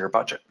inside of your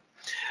budget.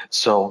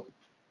 So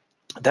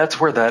that's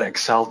where that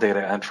Excel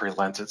data entry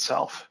lends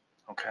itself.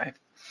 Okay.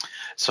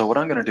 So what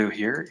I'm going to do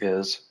here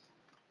is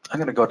I'm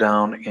going to go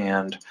down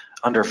and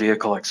under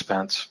vehicle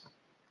expense,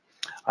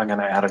 I'm going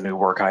to add a new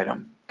work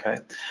item.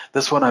 Okay.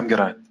 This one I'm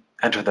going to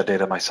enter the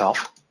data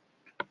myself.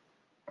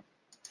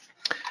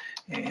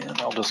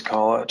 And I'll just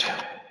call it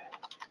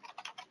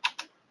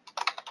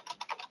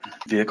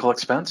vehicle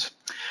expense.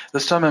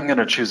 This time I'm going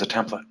to choose a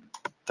template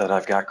that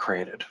I've got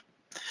created.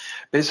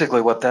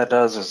 Basically what that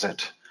does is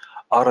it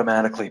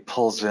automatically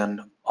pulls in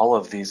all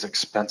of these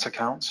expense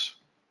accounts.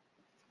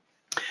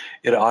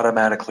 It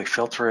automatically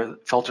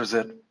filters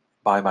it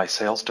by my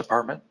sales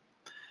department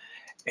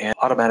and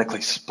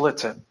automatically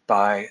splits it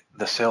by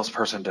the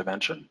salesperson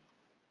dimension.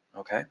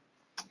 Okay,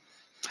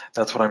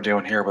 that's what I'm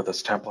doing here with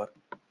this template.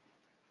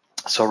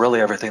 So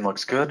really everything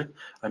looks good.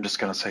 I'm just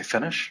going to say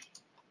finish.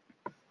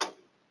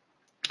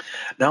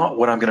 Now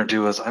what I'm going to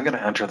do is I'm going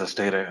to enter this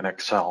data in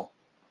Excel.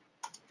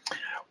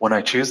 When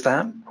I choose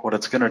that, what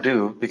it's going to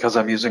do, because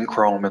I'm using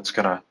Chrome, it's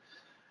going to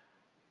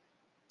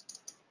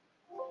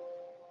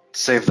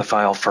save the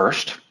file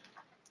first.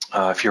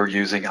 If you're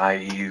using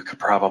IE, you could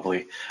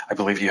probably, I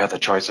believe you have the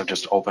choice of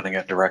just opening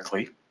it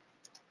directly.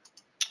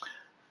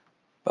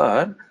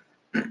 But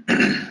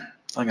I'm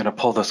going to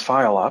pull this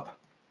file up,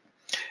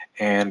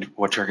 and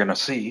what you're going to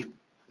see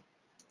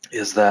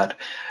is that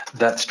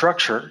that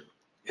structure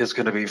is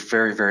going to be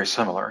very, very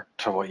similar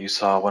to what you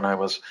saw when I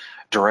was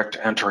direct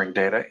entering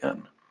data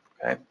in.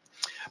 Okay,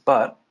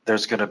 but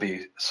there's going to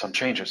be some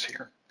changes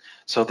here.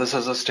 So this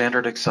is a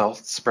standard Excel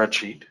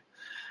spreadsheet.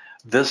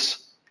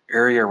 This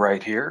area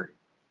right here,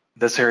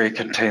 this area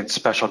contains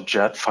special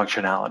JET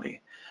functionality.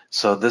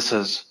 So this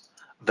is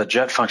the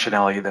JET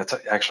functionality that's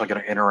actually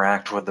going to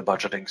interact with the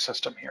budgeting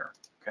system here,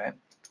 okay?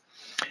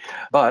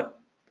 But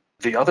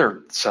the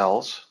other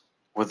cells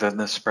within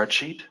this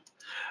spreadsheet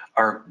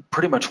are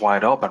pretty much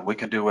wide open. We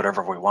can do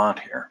whatever we want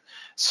here.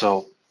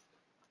 So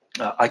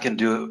I can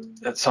do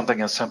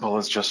something as simple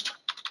as just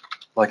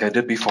like I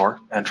did before,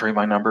 entering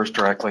my numbers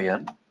directly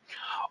in.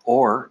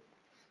 Or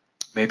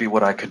maybe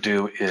what I could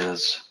do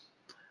is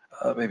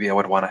maybe I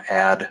would want to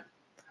add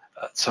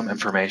some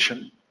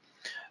information.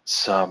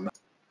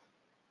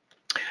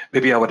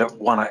 Maybe I would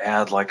want to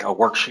add like a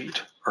worksheet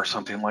or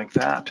something like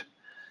that.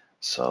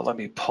 So let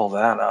me pull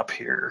that up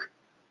here.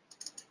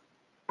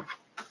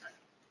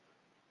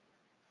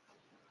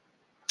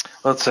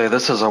 Let's say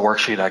this is a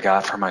worksheet I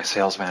got from my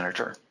sales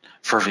manager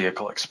for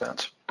vehicle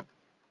expense.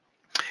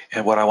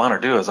 And what I want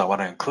to do is I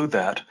want to include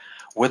that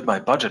with my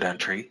budget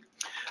entry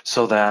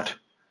so that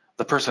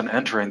the person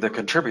entering, the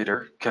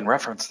contributor, can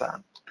reference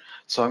that.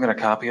 So I'm going to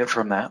copy it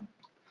from that,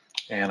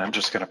 and I'm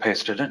just going to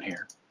paste it in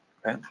here.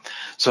 Okay?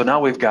 So now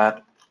we've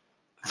got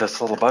this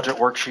little budget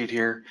worksheet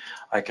here.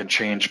 I can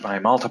change my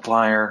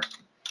multiplier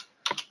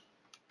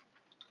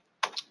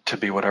to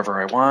be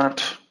whatever I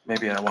want.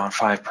 Maybe I want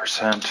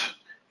 5%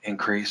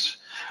 increase.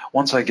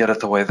 Once I get it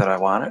the way that I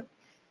want it,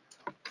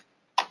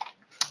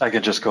 I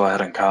can just go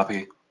ahead and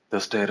copy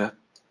this data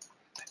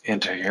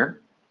into here.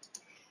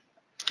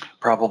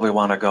 Probably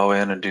want to go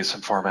in and do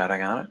some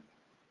formatting on it.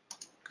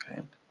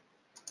 Okay.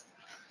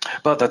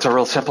 But that's a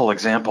real simple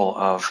example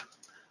of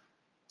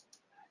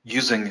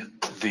using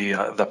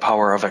the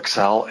power of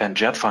Excel and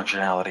JET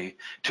functionality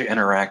to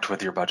interact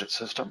with your budget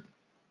system.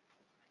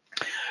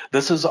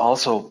 This is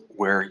also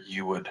where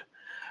you would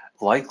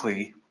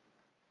likely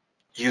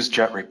use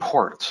JET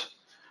reports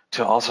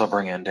to also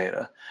bring in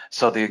data.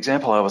 So the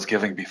example I was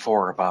giving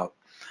before about,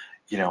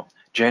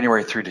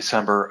 January through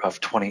December of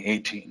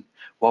 2018,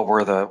 what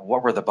were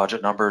the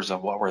budget numbers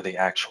and what were the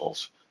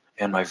actuals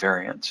in my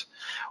variance?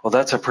 Well,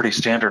 that's a pretty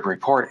standard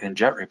report in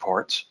JET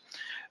reports.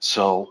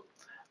 So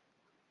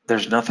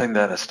there's nothing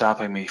that is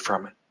stopping me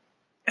from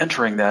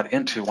entering that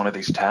into one of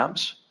these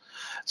tabs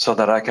so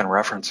that I can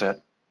reference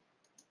it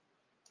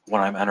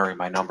when I'm entering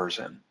my numbers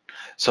in.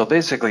 So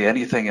basically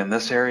anything in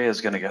this area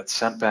is going to get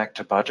sent back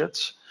to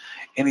budgets.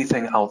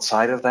 Anything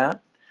outside of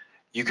that,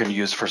 you can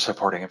use for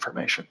supporting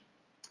information,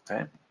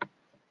 okay?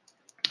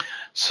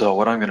 So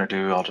what I'm going to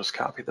do, I'll just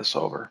copy this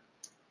over.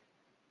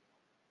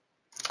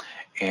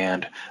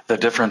 And the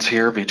difference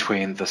here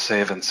between the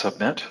save and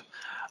submit,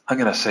 I'm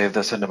going to save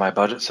this into my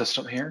budget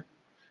system here.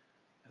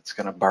 It's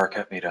going to bark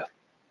at me to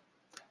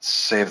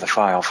save the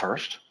file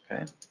first,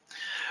 okay?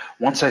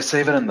 Once I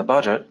save it in the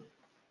budget,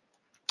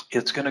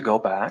 it's going to go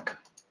back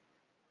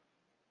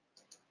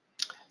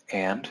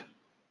and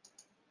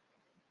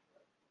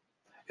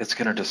it's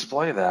going to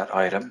display that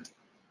item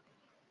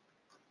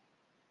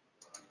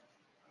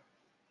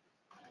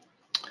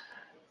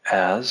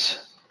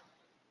as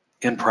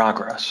in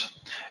progress.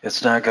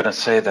 It's not going to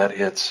say that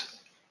it's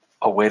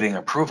awaiting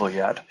approval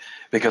yet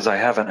because I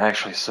haven't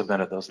actually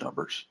submitted those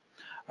numbers.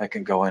 I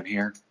can go in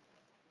here.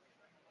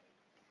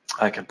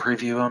 I can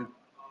preview them.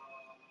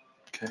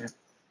 Okay,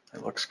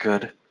 it looks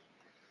good.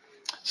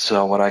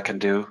 So what I can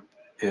do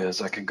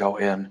is I can go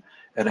in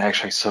and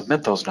actually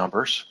submit those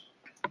numbers.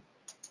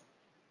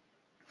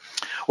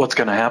 What's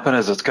going to happen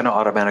is it's going to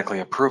automatically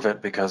approve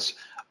it because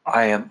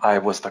I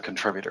was the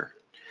contributor.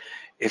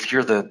 If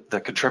you're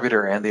the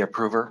contributor and the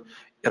approver,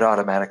 it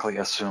automatically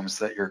assumes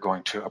that you're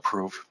going to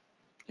approve,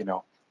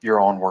 your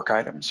own work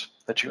items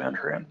that you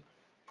enter in,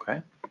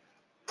 okay?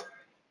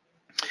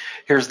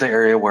 Here's the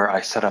area where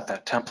I set up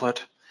that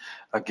template.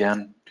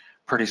 Again,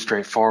 pretty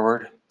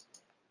straightforward.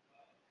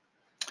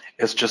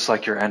 It's just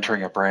like you're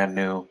entering a brand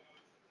new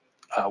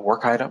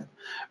work item,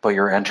 but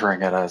you're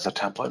entering it as a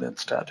template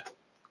instead,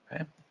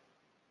 okay?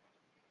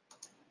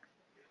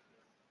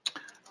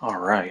 All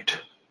right.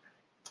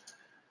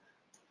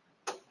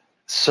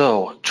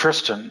 So,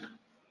 Tristan,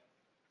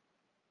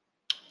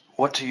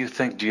 what do you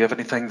think? Do you have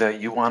anything that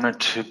you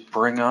wanted to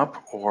bring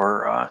up,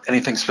 or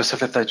anything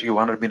specific that you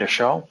wanted me to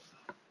show?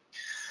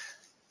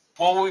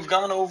 Well, we've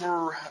gone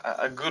over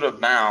a good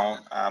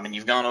amount, and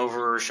you've gone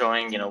over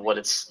showing, what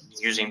it's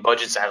using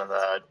budgets out of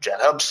the Jet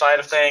Hub side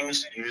of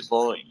things.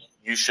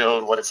 You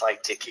showed what it's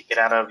like to kick it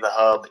out of the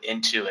hub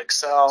into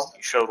Excel.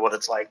 You showed what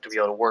it's like to be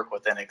able to work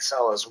within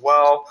Excel as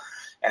well,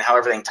 and how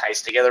everything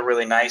ties together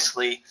really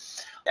nicely.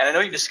 And I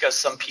know you discussed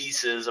some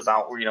pieces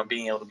about,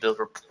 being able to build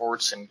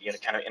reports and,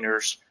 kind of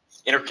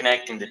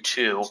interconnecting the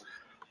two.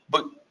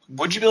 But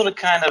would you be able to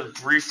kind of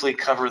briefly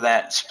cover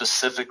that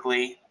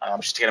specifically,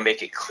 just to kind of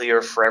make it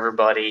clear for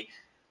everybody?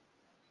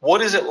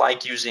 What is it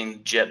like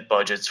using jet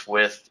budgets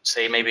with,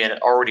 say, maybe an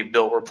already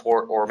built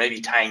report, or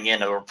maybe tying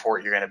in a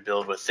report you're going to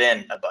build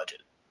within a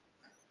budget?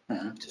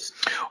 Mm-hmm.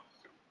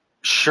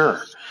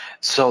 Sure.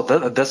 So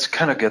this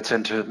kind of gets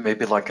into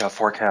maybe like a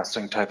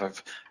forecasting type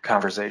of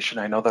conversation.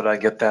 I know that I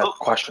get that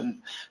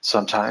question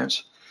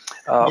sometimes.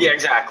 Yeah,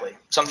 exactly.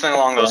 Something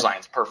along those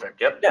lines.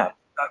 Perfect. Yep. Yeah.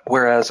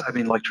 Whereas, I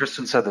mean, like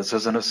Tristan said, this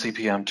isn't a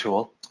CPM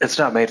tool. It's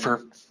not made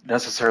for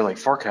necessarily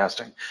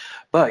forecasting,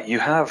 but you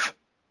have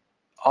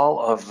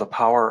all of the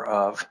power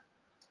of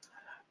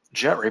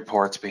jet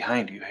reports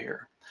behind you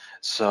here.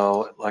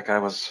 So like I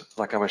was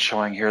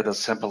showing here, the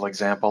simple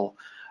example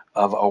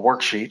of a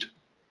worksheet,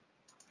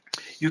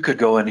 you could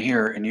go in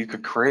here and you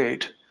could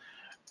create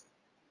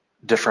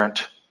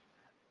different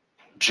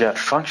jet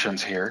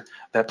functions here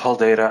that pull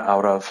data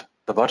out of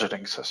the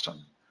budgeting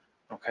system.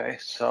 Okay,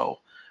 so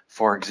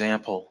for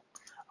example,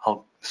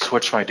 I'll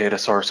switch my data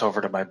source over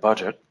to my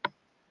budget.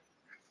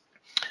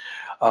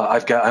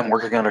 I'm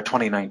working on a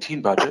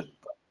 2019 budget.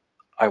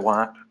 I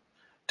want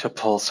to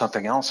pull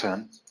something else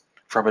in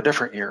from a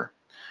different year.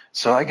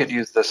 So I could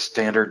use this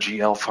standard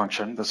GL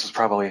function. This is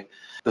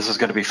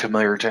going to be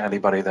familiar to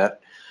anybody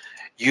that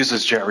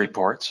uses jet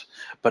reports.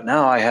 But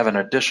now I have an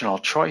additional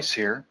choice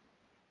here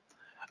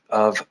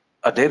of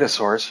a data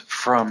source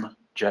from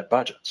jet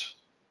budgets.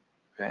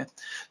 Okay,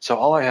 so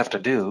all I have to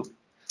do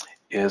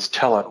is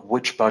tell it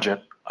which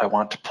budget I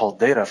want to pull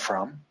data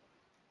from.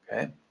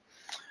 Okay,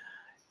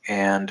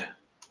 and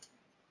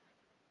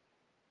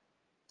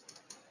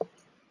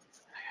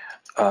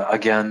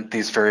again,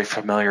 these very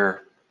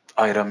familiar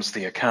items,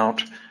 the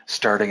account,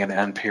 starting and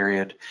end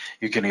period.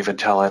 You can even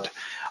tell it,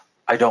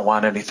 I don't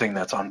want anything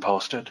that's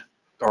unposted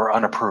or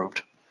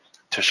unapproved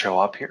to show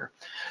up here.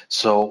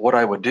 So what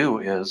I would do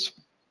is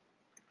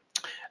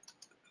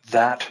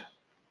that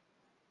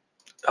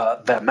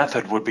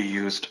method would be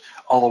used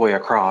all the way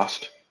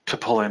across to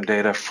pull in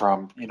data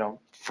from,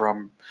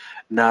 from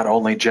not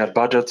only jet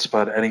budgets,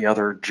 but any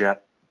other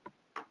jet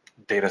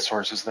data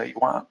sources that you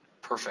want.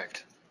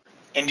 Perfect.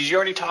 And did you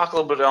already talk a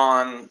little bit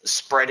on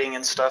spreading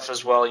and stuff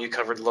as well? You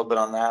covered a little bit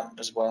on that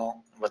as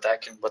well, what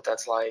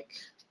that's like.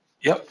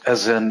 Yep,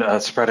 as in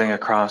spreading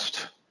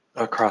across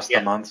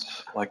the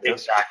months like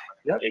this. Exactly.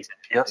 Yep.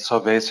 Exactly. Yep. So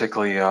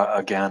basically,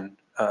 again,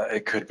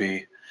 it could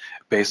be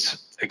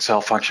base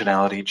Excel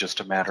functionality, just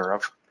a matter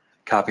of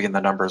copying the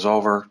numbers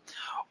over,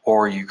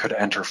 or you could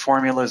enter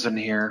formulas in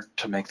here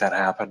to make that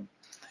happen.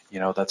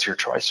 That's your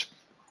choice.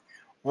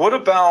 What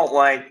about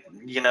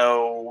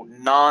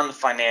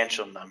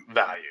non-financial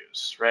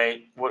values,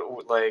 right?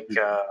 What like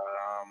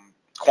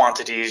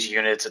quantities,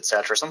 units,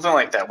 etc., something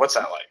like that? What's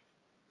that like?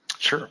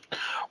 Sure.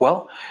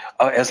 Well,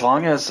 as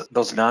long as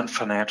those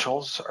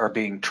non-financials are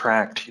being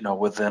tracked,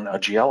 within a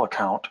GL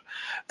account,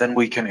 then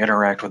we can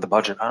interact with the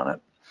budget on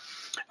it.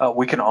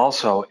 We can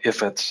also,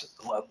 if it's,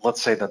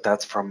 let's say that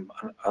that's from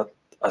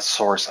a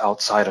source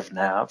outside of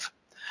NAV,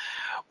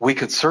 we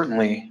could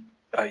certainly,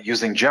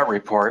 using jet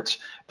reports,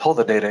 pull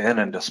the data in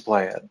and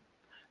display it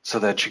so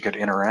that you could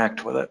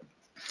interact with it.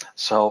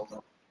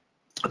 So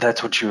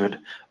that's what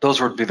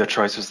those would be the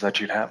choices that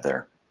you'd have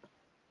there.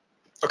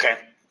 Okay.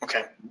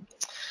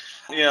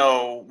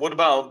 What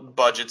about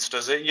budgets?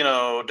 Does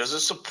it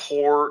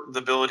support the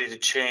ability to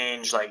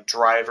change like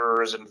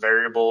drivers and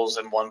variables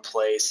in one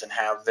place and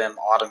have them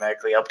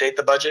automatically update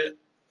the budget?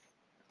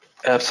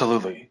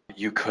 Absolutely.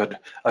 You could,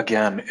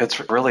 again,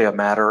 it's really a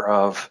matter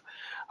of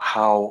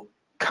how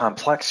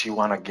complex you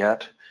want to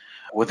get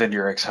within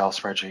your Excel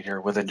spreadsheet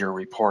here, within your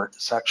report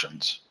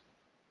sections.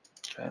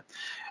 Okay.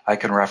 I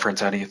can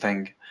reference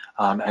anything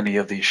on any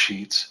of these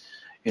sheets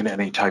in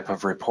any type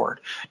of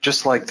report.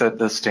 Just like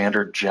the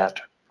standard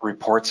jet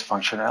reports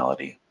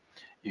functionality,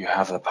 you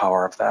have the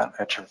power of that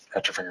at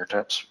your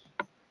fingertips.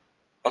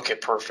 Okay,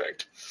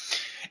 perfect.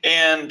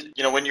 And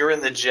when you're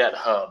in the jet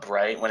hub,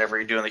 right, whenever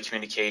you're doing the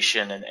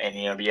communication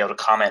and be able to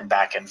comment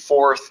back and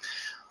forth,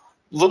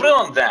 a little bit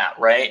on that,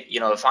 right?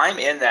 If I'm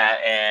in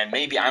that and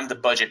maybe I'm the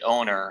budget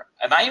owner,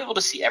 am I able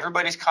to see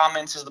everybody's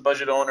comments as the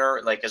budget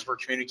owner, like as we're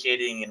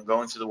communicating and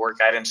going through the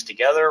work items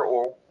together,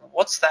 or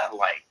what's that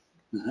like?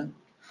 Mm-hmm.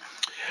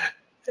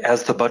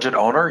 As the budget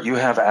owner, you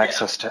have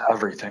access to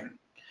everything.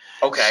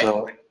 Okay.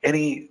 So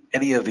any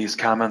of these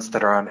comments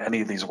that are on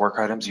any of these work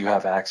items, you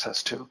have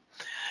access to.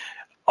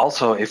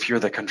 Also, if you're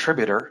the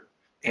contributor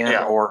and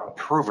or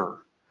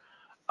approver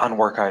on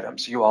work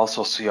items. You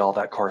also see all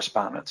that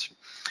correspondence.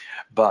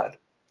 But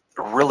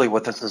really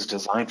what this is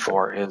designed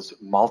for is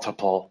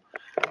multiple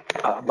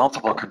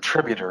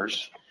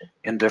contributors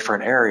in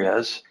different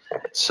areas.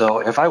 So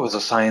if I was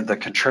assigned the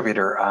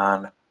contributor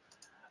on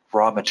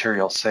raw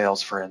material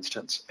sales, for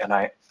instance, and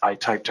I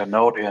typed a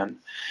note in,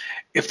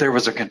 if there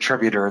was a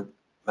contributor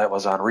that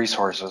was on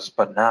resources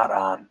but not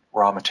on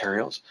raw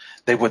materials,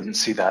 they wouldn't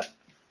see that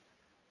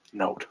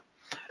note.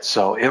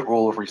 So it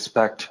will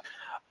respect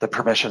the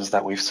permissions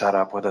that we've set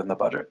up within the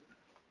budget.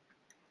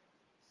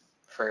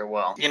 Very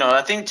well.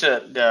 I think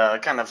to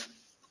kind of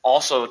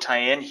also tie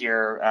in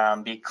here,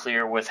 be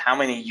clear with how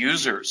many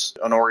users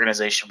an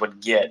organization would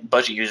get,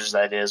 budget users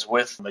that is,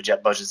 with a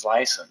Jet Budgets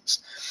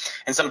license.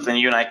 And something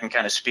you and I can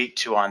kind of speak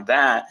to on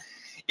that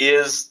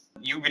is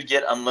you would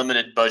get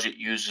unlimited budget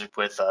users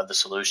with the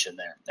solution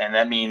there. And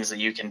that means that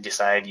you can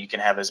decide you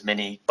can have as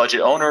many budget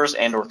owners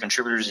and or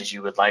contributors as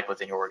you would like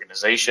within your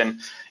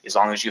organization, as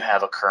long as you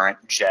have a current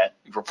Jet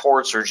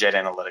Reports or Jet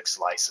Analytics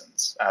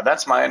license.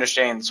 That's my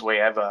understanding. That's the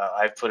way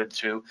I've put it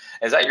too.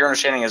 Is that your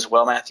understanding as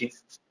well, Matthew?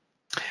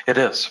 It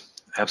is,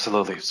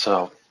 absolutely.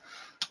 So,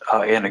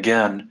 and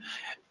again,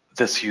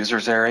 this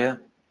users area,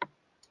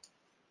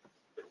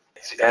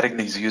 adding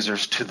these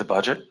users to the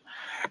budget,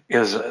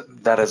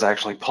 is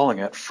actually pulling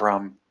it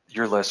from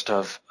your list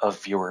of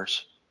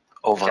viewers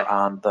over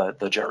on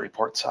the Jet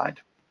Report side.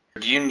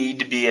 Do you need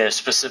to be a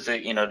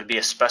specific, to be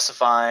a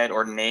specified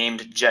or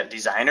named Jet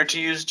designer to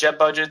use Jet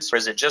Budgets, or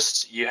is it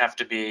just you have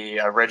to be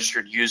a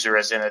registered user,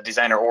 as in a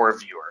designer or a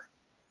viewer?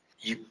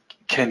 You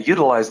can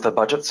utilize the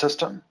budget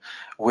system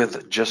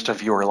with just a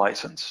viewer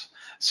license.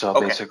 So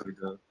basically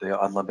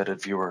the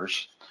unlimited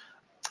viewers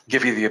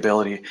give you the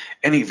ability,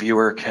 any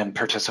viewer can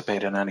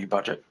participate in any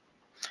budget.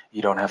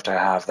 You don't have to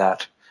have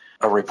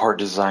a report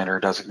designer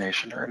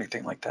designation or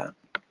anything like that.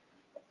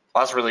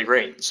 Well, that's really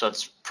great. So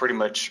it's pretty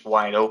much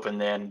wide open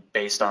then,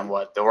 based on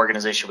what the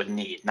organization would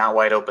need. Not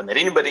wide open that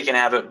anybody can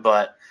have it,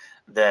 but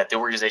that the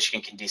organization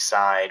can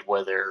decide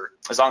whether,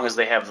 as long as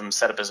they have them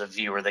set up as a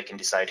viewer, they can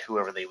decide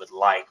whoever they would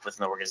like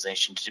within the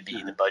organization to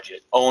be the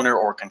budget owner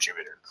or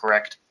contributor,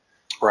 correct?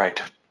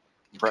 Right.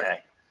 Okay.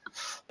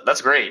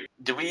 That's great.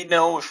 Do we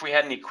know if we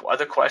had any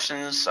other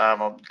questions?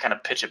 I'll kind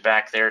of pitch it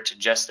back there to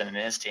Justin and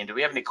his team. Do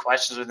we have any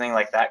questions or anything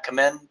like that come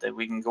in that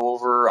we can go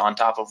over on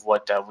top of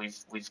what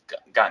we've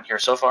gotten here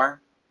so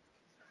far?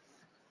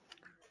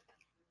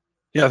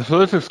 Yeah, so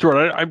this is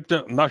Stuart. I'm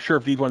not sure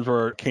if these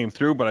ones came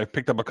through, but I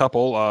picked up a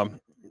couple.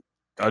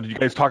 Did you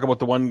guys talk about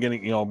the one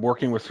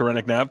working with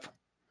Serenic Nav?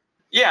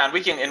 Yeah, and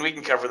we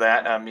can cover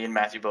that. Me and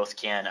Matthew both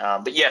can.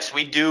 But yes,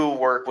 we do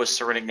work with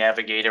Serenic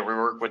Navigator. We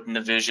work with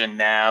Navision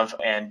Nav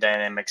and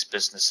Dynamics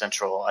Business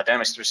Central,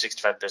 Dynamics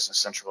 365 Business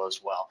Central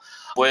as well.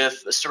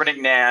 With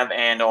Serenic Nav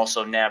and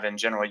also Nav in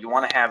general, you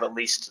want to have at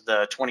least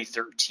the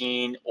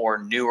 2013 or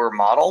newer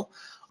model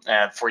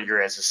for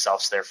your as a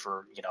self there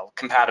for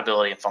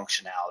compatibility and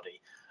functionality,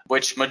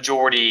 which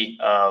majority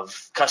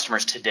of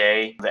customers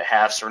today that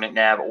have Serenic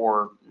Nav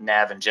or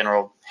Nav in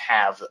general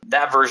have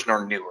that version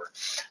or newer.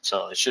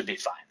 So it should be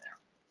fine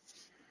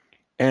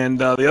there. And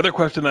the other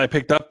question I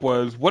picked up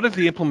was, what does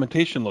the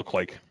implementation look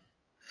like?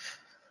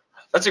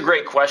 That's a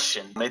great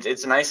question.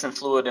 It's a nice and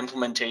fluid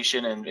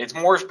implementation, and it's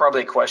more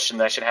probably a question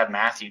that I should have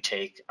Matthew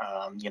take,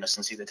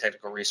 since he's a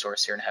technical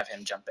resource here, and have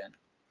him jump in.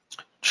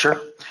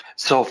 Sure.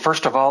 So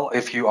first of all,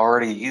 if you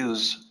already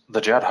use the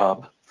Jet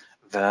Hub,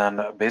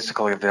 then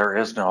basically there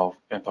is no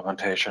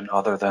implementation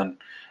other than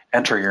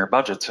enter your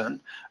budgets in.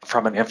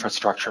 From an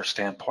infrastructure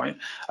standpoint,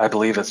 I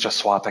believe it's just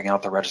swapping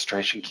out the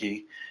registration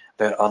key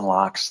that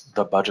unlocks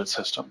the budget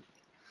system.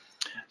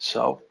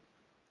 So,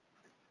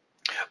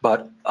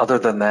 but other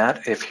than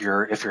that, if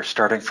you're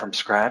starting from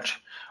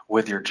scratch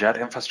with your Jet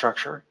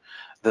infrastructure,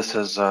 this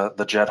is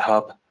the Jet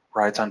Hub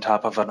rides on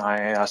top of an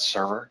IaaS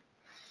server,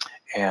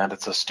 and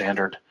it's a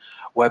standard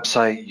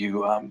website.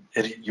 You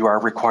are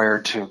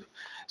required to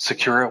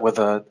secure it with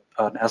an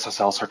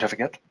SSL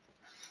certificate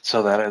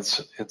so that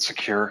it's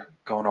secure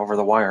going over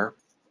the wire.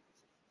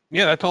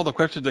 Yeah, that's all the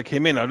questions that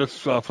came in. I'll just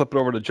flip it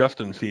over to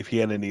Justin and see if he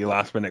had any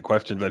last minute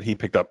questions that he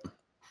picked up.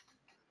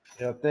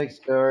 Yeah, thanks,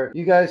 Stuart.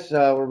 You guys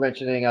were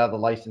mentioning the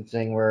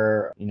licensing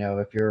where,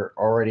 if you're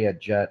already a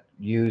Jet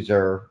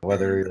user,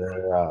 whether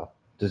you're a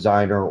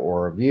designer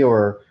or a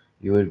viewer,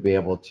 you would be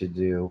able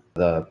to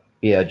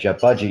be a Jet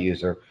Budget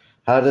user.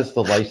 How does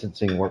the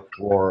licensing work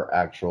for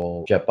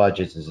actual Jet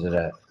Budgets? Is it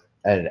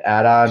an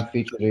add-on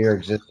feature to your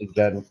existing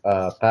Jet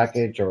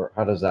package, or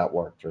how does that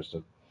work,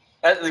 Tristan?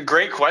 That's a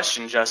great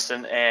question,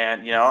 Justin,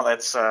 and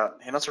that's a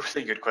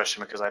really good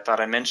question, because I thought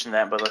I mentioned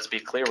that, but let's be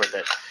clear with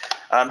it.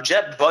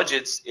 Jet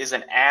Budgets is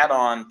an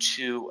add-on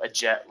to a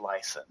Jet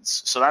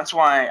license, so that's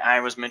why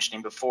I was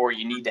mentioning before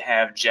you need to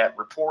have Jet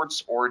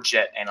Reports or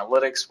Jet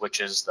Analytics,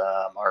 which is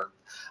our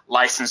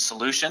licensed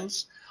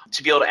solutions,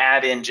 to be able to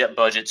add in Jet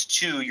Budgets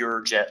to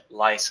your Jet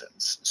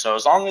license. So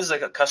as long as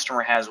a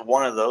customer has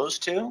one of those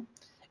two,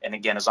 And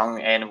again, as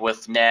long and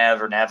with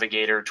Nav or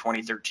Navigator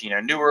 2013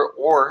 or newer,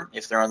 or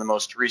if they're on the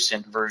most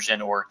recent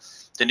version or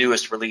the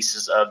newest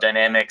releases of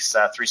Dynamics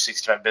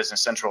 365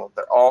 Business Central,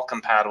 they're all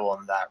compatible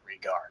in that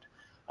regard.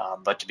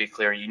 But to be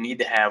clear, you need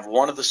to have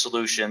one of the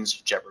solutions,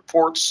 Jet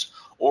Reports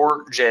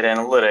or Jet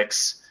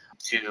Analytics,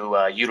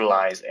 to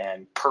utilize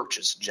and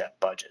purchase Jet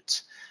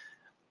budgets.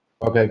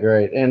 Okay,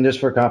 great. And just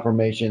for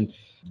confirmation,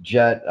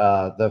 Jet,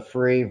 the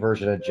free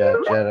version of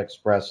Jet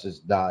Express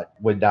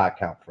would not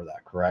count for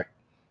that, correct?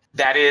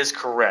 That is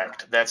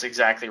correct. That's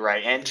exactly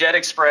right. And Jet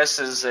Express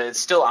is it's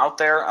still out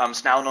there.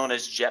 It's now known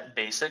as Jet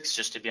Basics,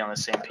 just to be on the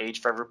same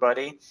page for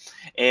everybody.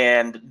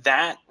 And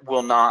that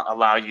will not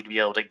allow you to be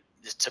able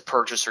to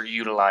purchase or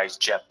utilize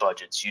Jet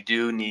budgets. You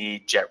do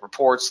need Jet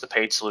Reports, the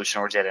paid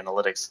solution, or Jet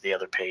Analytics, the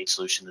other paid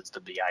solution that's the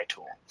BI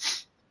tool.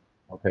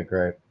 Okay,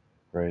 great.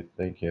 Great.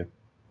 Thank you.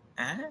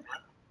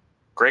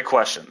 Great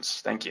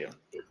questions. Thank you.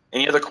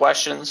 Any other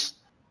questions?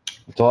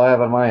 That's all I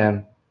have on my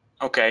end.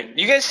 Okay,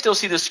 you guys still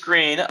see the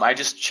screen. I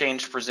just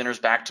changed presenters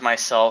back to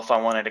myself.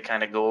 I wanted to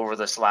kind of go over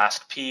this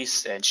last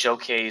piece and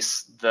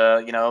showcase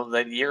the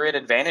year-end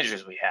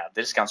advantages we have,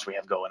 the discounts we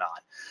have going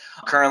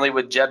on. Currently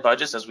with Jet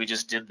budgets, as we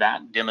just did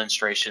that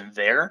demonstration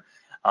there,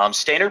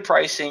 standard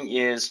pricing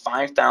is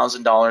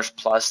 $5,000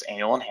 plus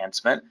annual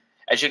enhancement.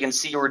 As you can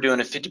see, we're doing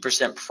a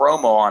 50%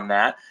 promo on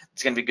that.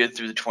 It's going to be good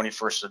through the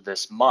 21st of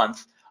this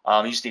month.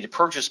 You just need to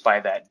purchase by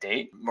that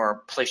date,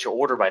 or place your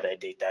order by that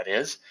date, that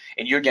is,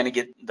 and you're going to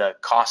get the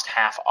cost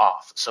half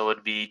off. So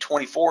it'd be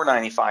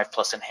 $24.95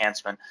 plus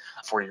enhancement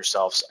for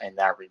yourselves in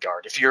that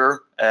regard. If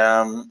you're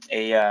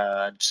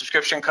a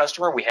subscription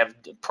customer, we have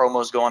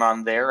promos going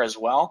on there as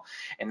well,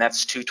 and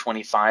that's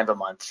 $225 a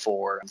month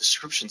for the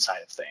subscription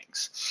side of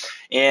things.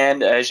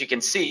 And as you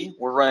can see,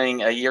 we're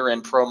running a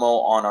year-end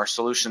promo on our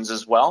solutions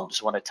as well.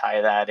 Just want to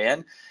tie that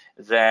in,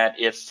 that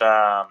if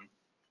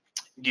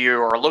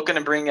you're looking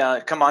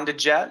to come on to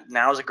Jet,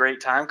 now is a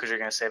great time because you're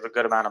going to save a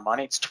good amount of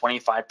money. It's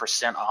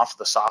 25% off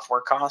the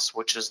software costs,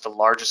 which is the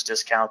largest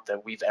discount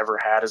that we've ever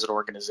had as an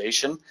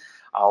organization.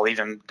 I'll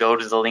even go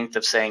to the length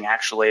of saying,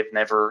 actually, I've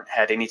never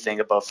had anything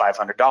above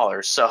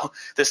 $500. So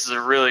this is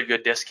a really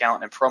good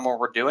discount and promo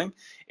we're doing,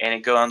 and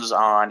it goes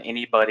on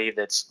anybody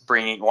that's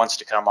wants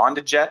to come on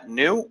to Jet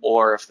new,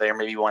 or if they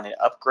maybe want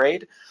to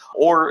upgrade,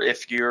 or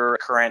if you're a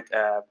current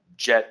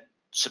Jet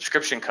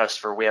subscription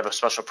customer, we have a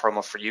special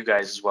promo for you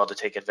guys as well to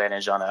take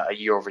advantage on a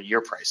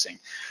year-over-year pricing.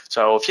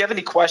 So if you have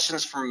any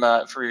questions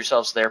for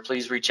yourselves there,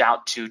 please reach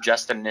out to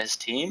Justin and his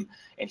team,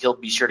 and he'll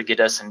be sure to get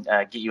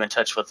you in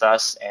touch with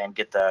us and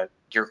get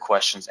your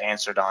questions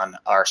answered on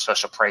our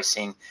special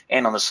pricing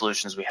and on the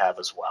solutions we have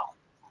as well.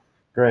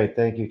 Great.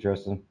 Thank you,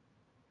 Tristan.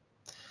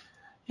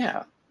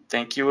 Yeah,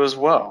 thank you as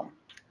well.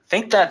 I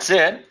think that's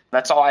it.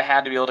 That's all I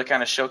had to be able to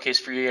kind of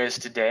showcase for you guys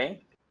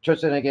today.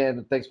 Tristan,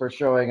 again, thanks for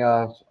showing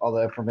us all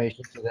the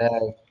information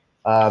today.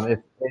 If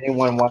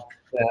anyone wants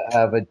to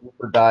have a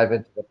deeper dive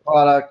into the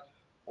product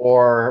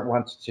or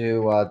wants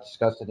to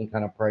discuss any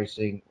kind of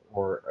pricing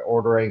or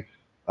ordering,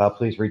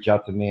 please reach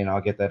out to me and I'll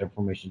get that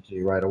information to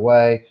you right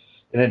away.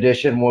 In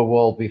addition, we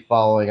will be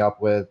following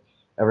up with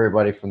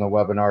everybody from the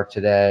webinar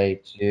today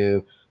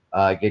to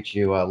get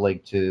you a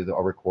link to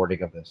a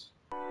recording of this.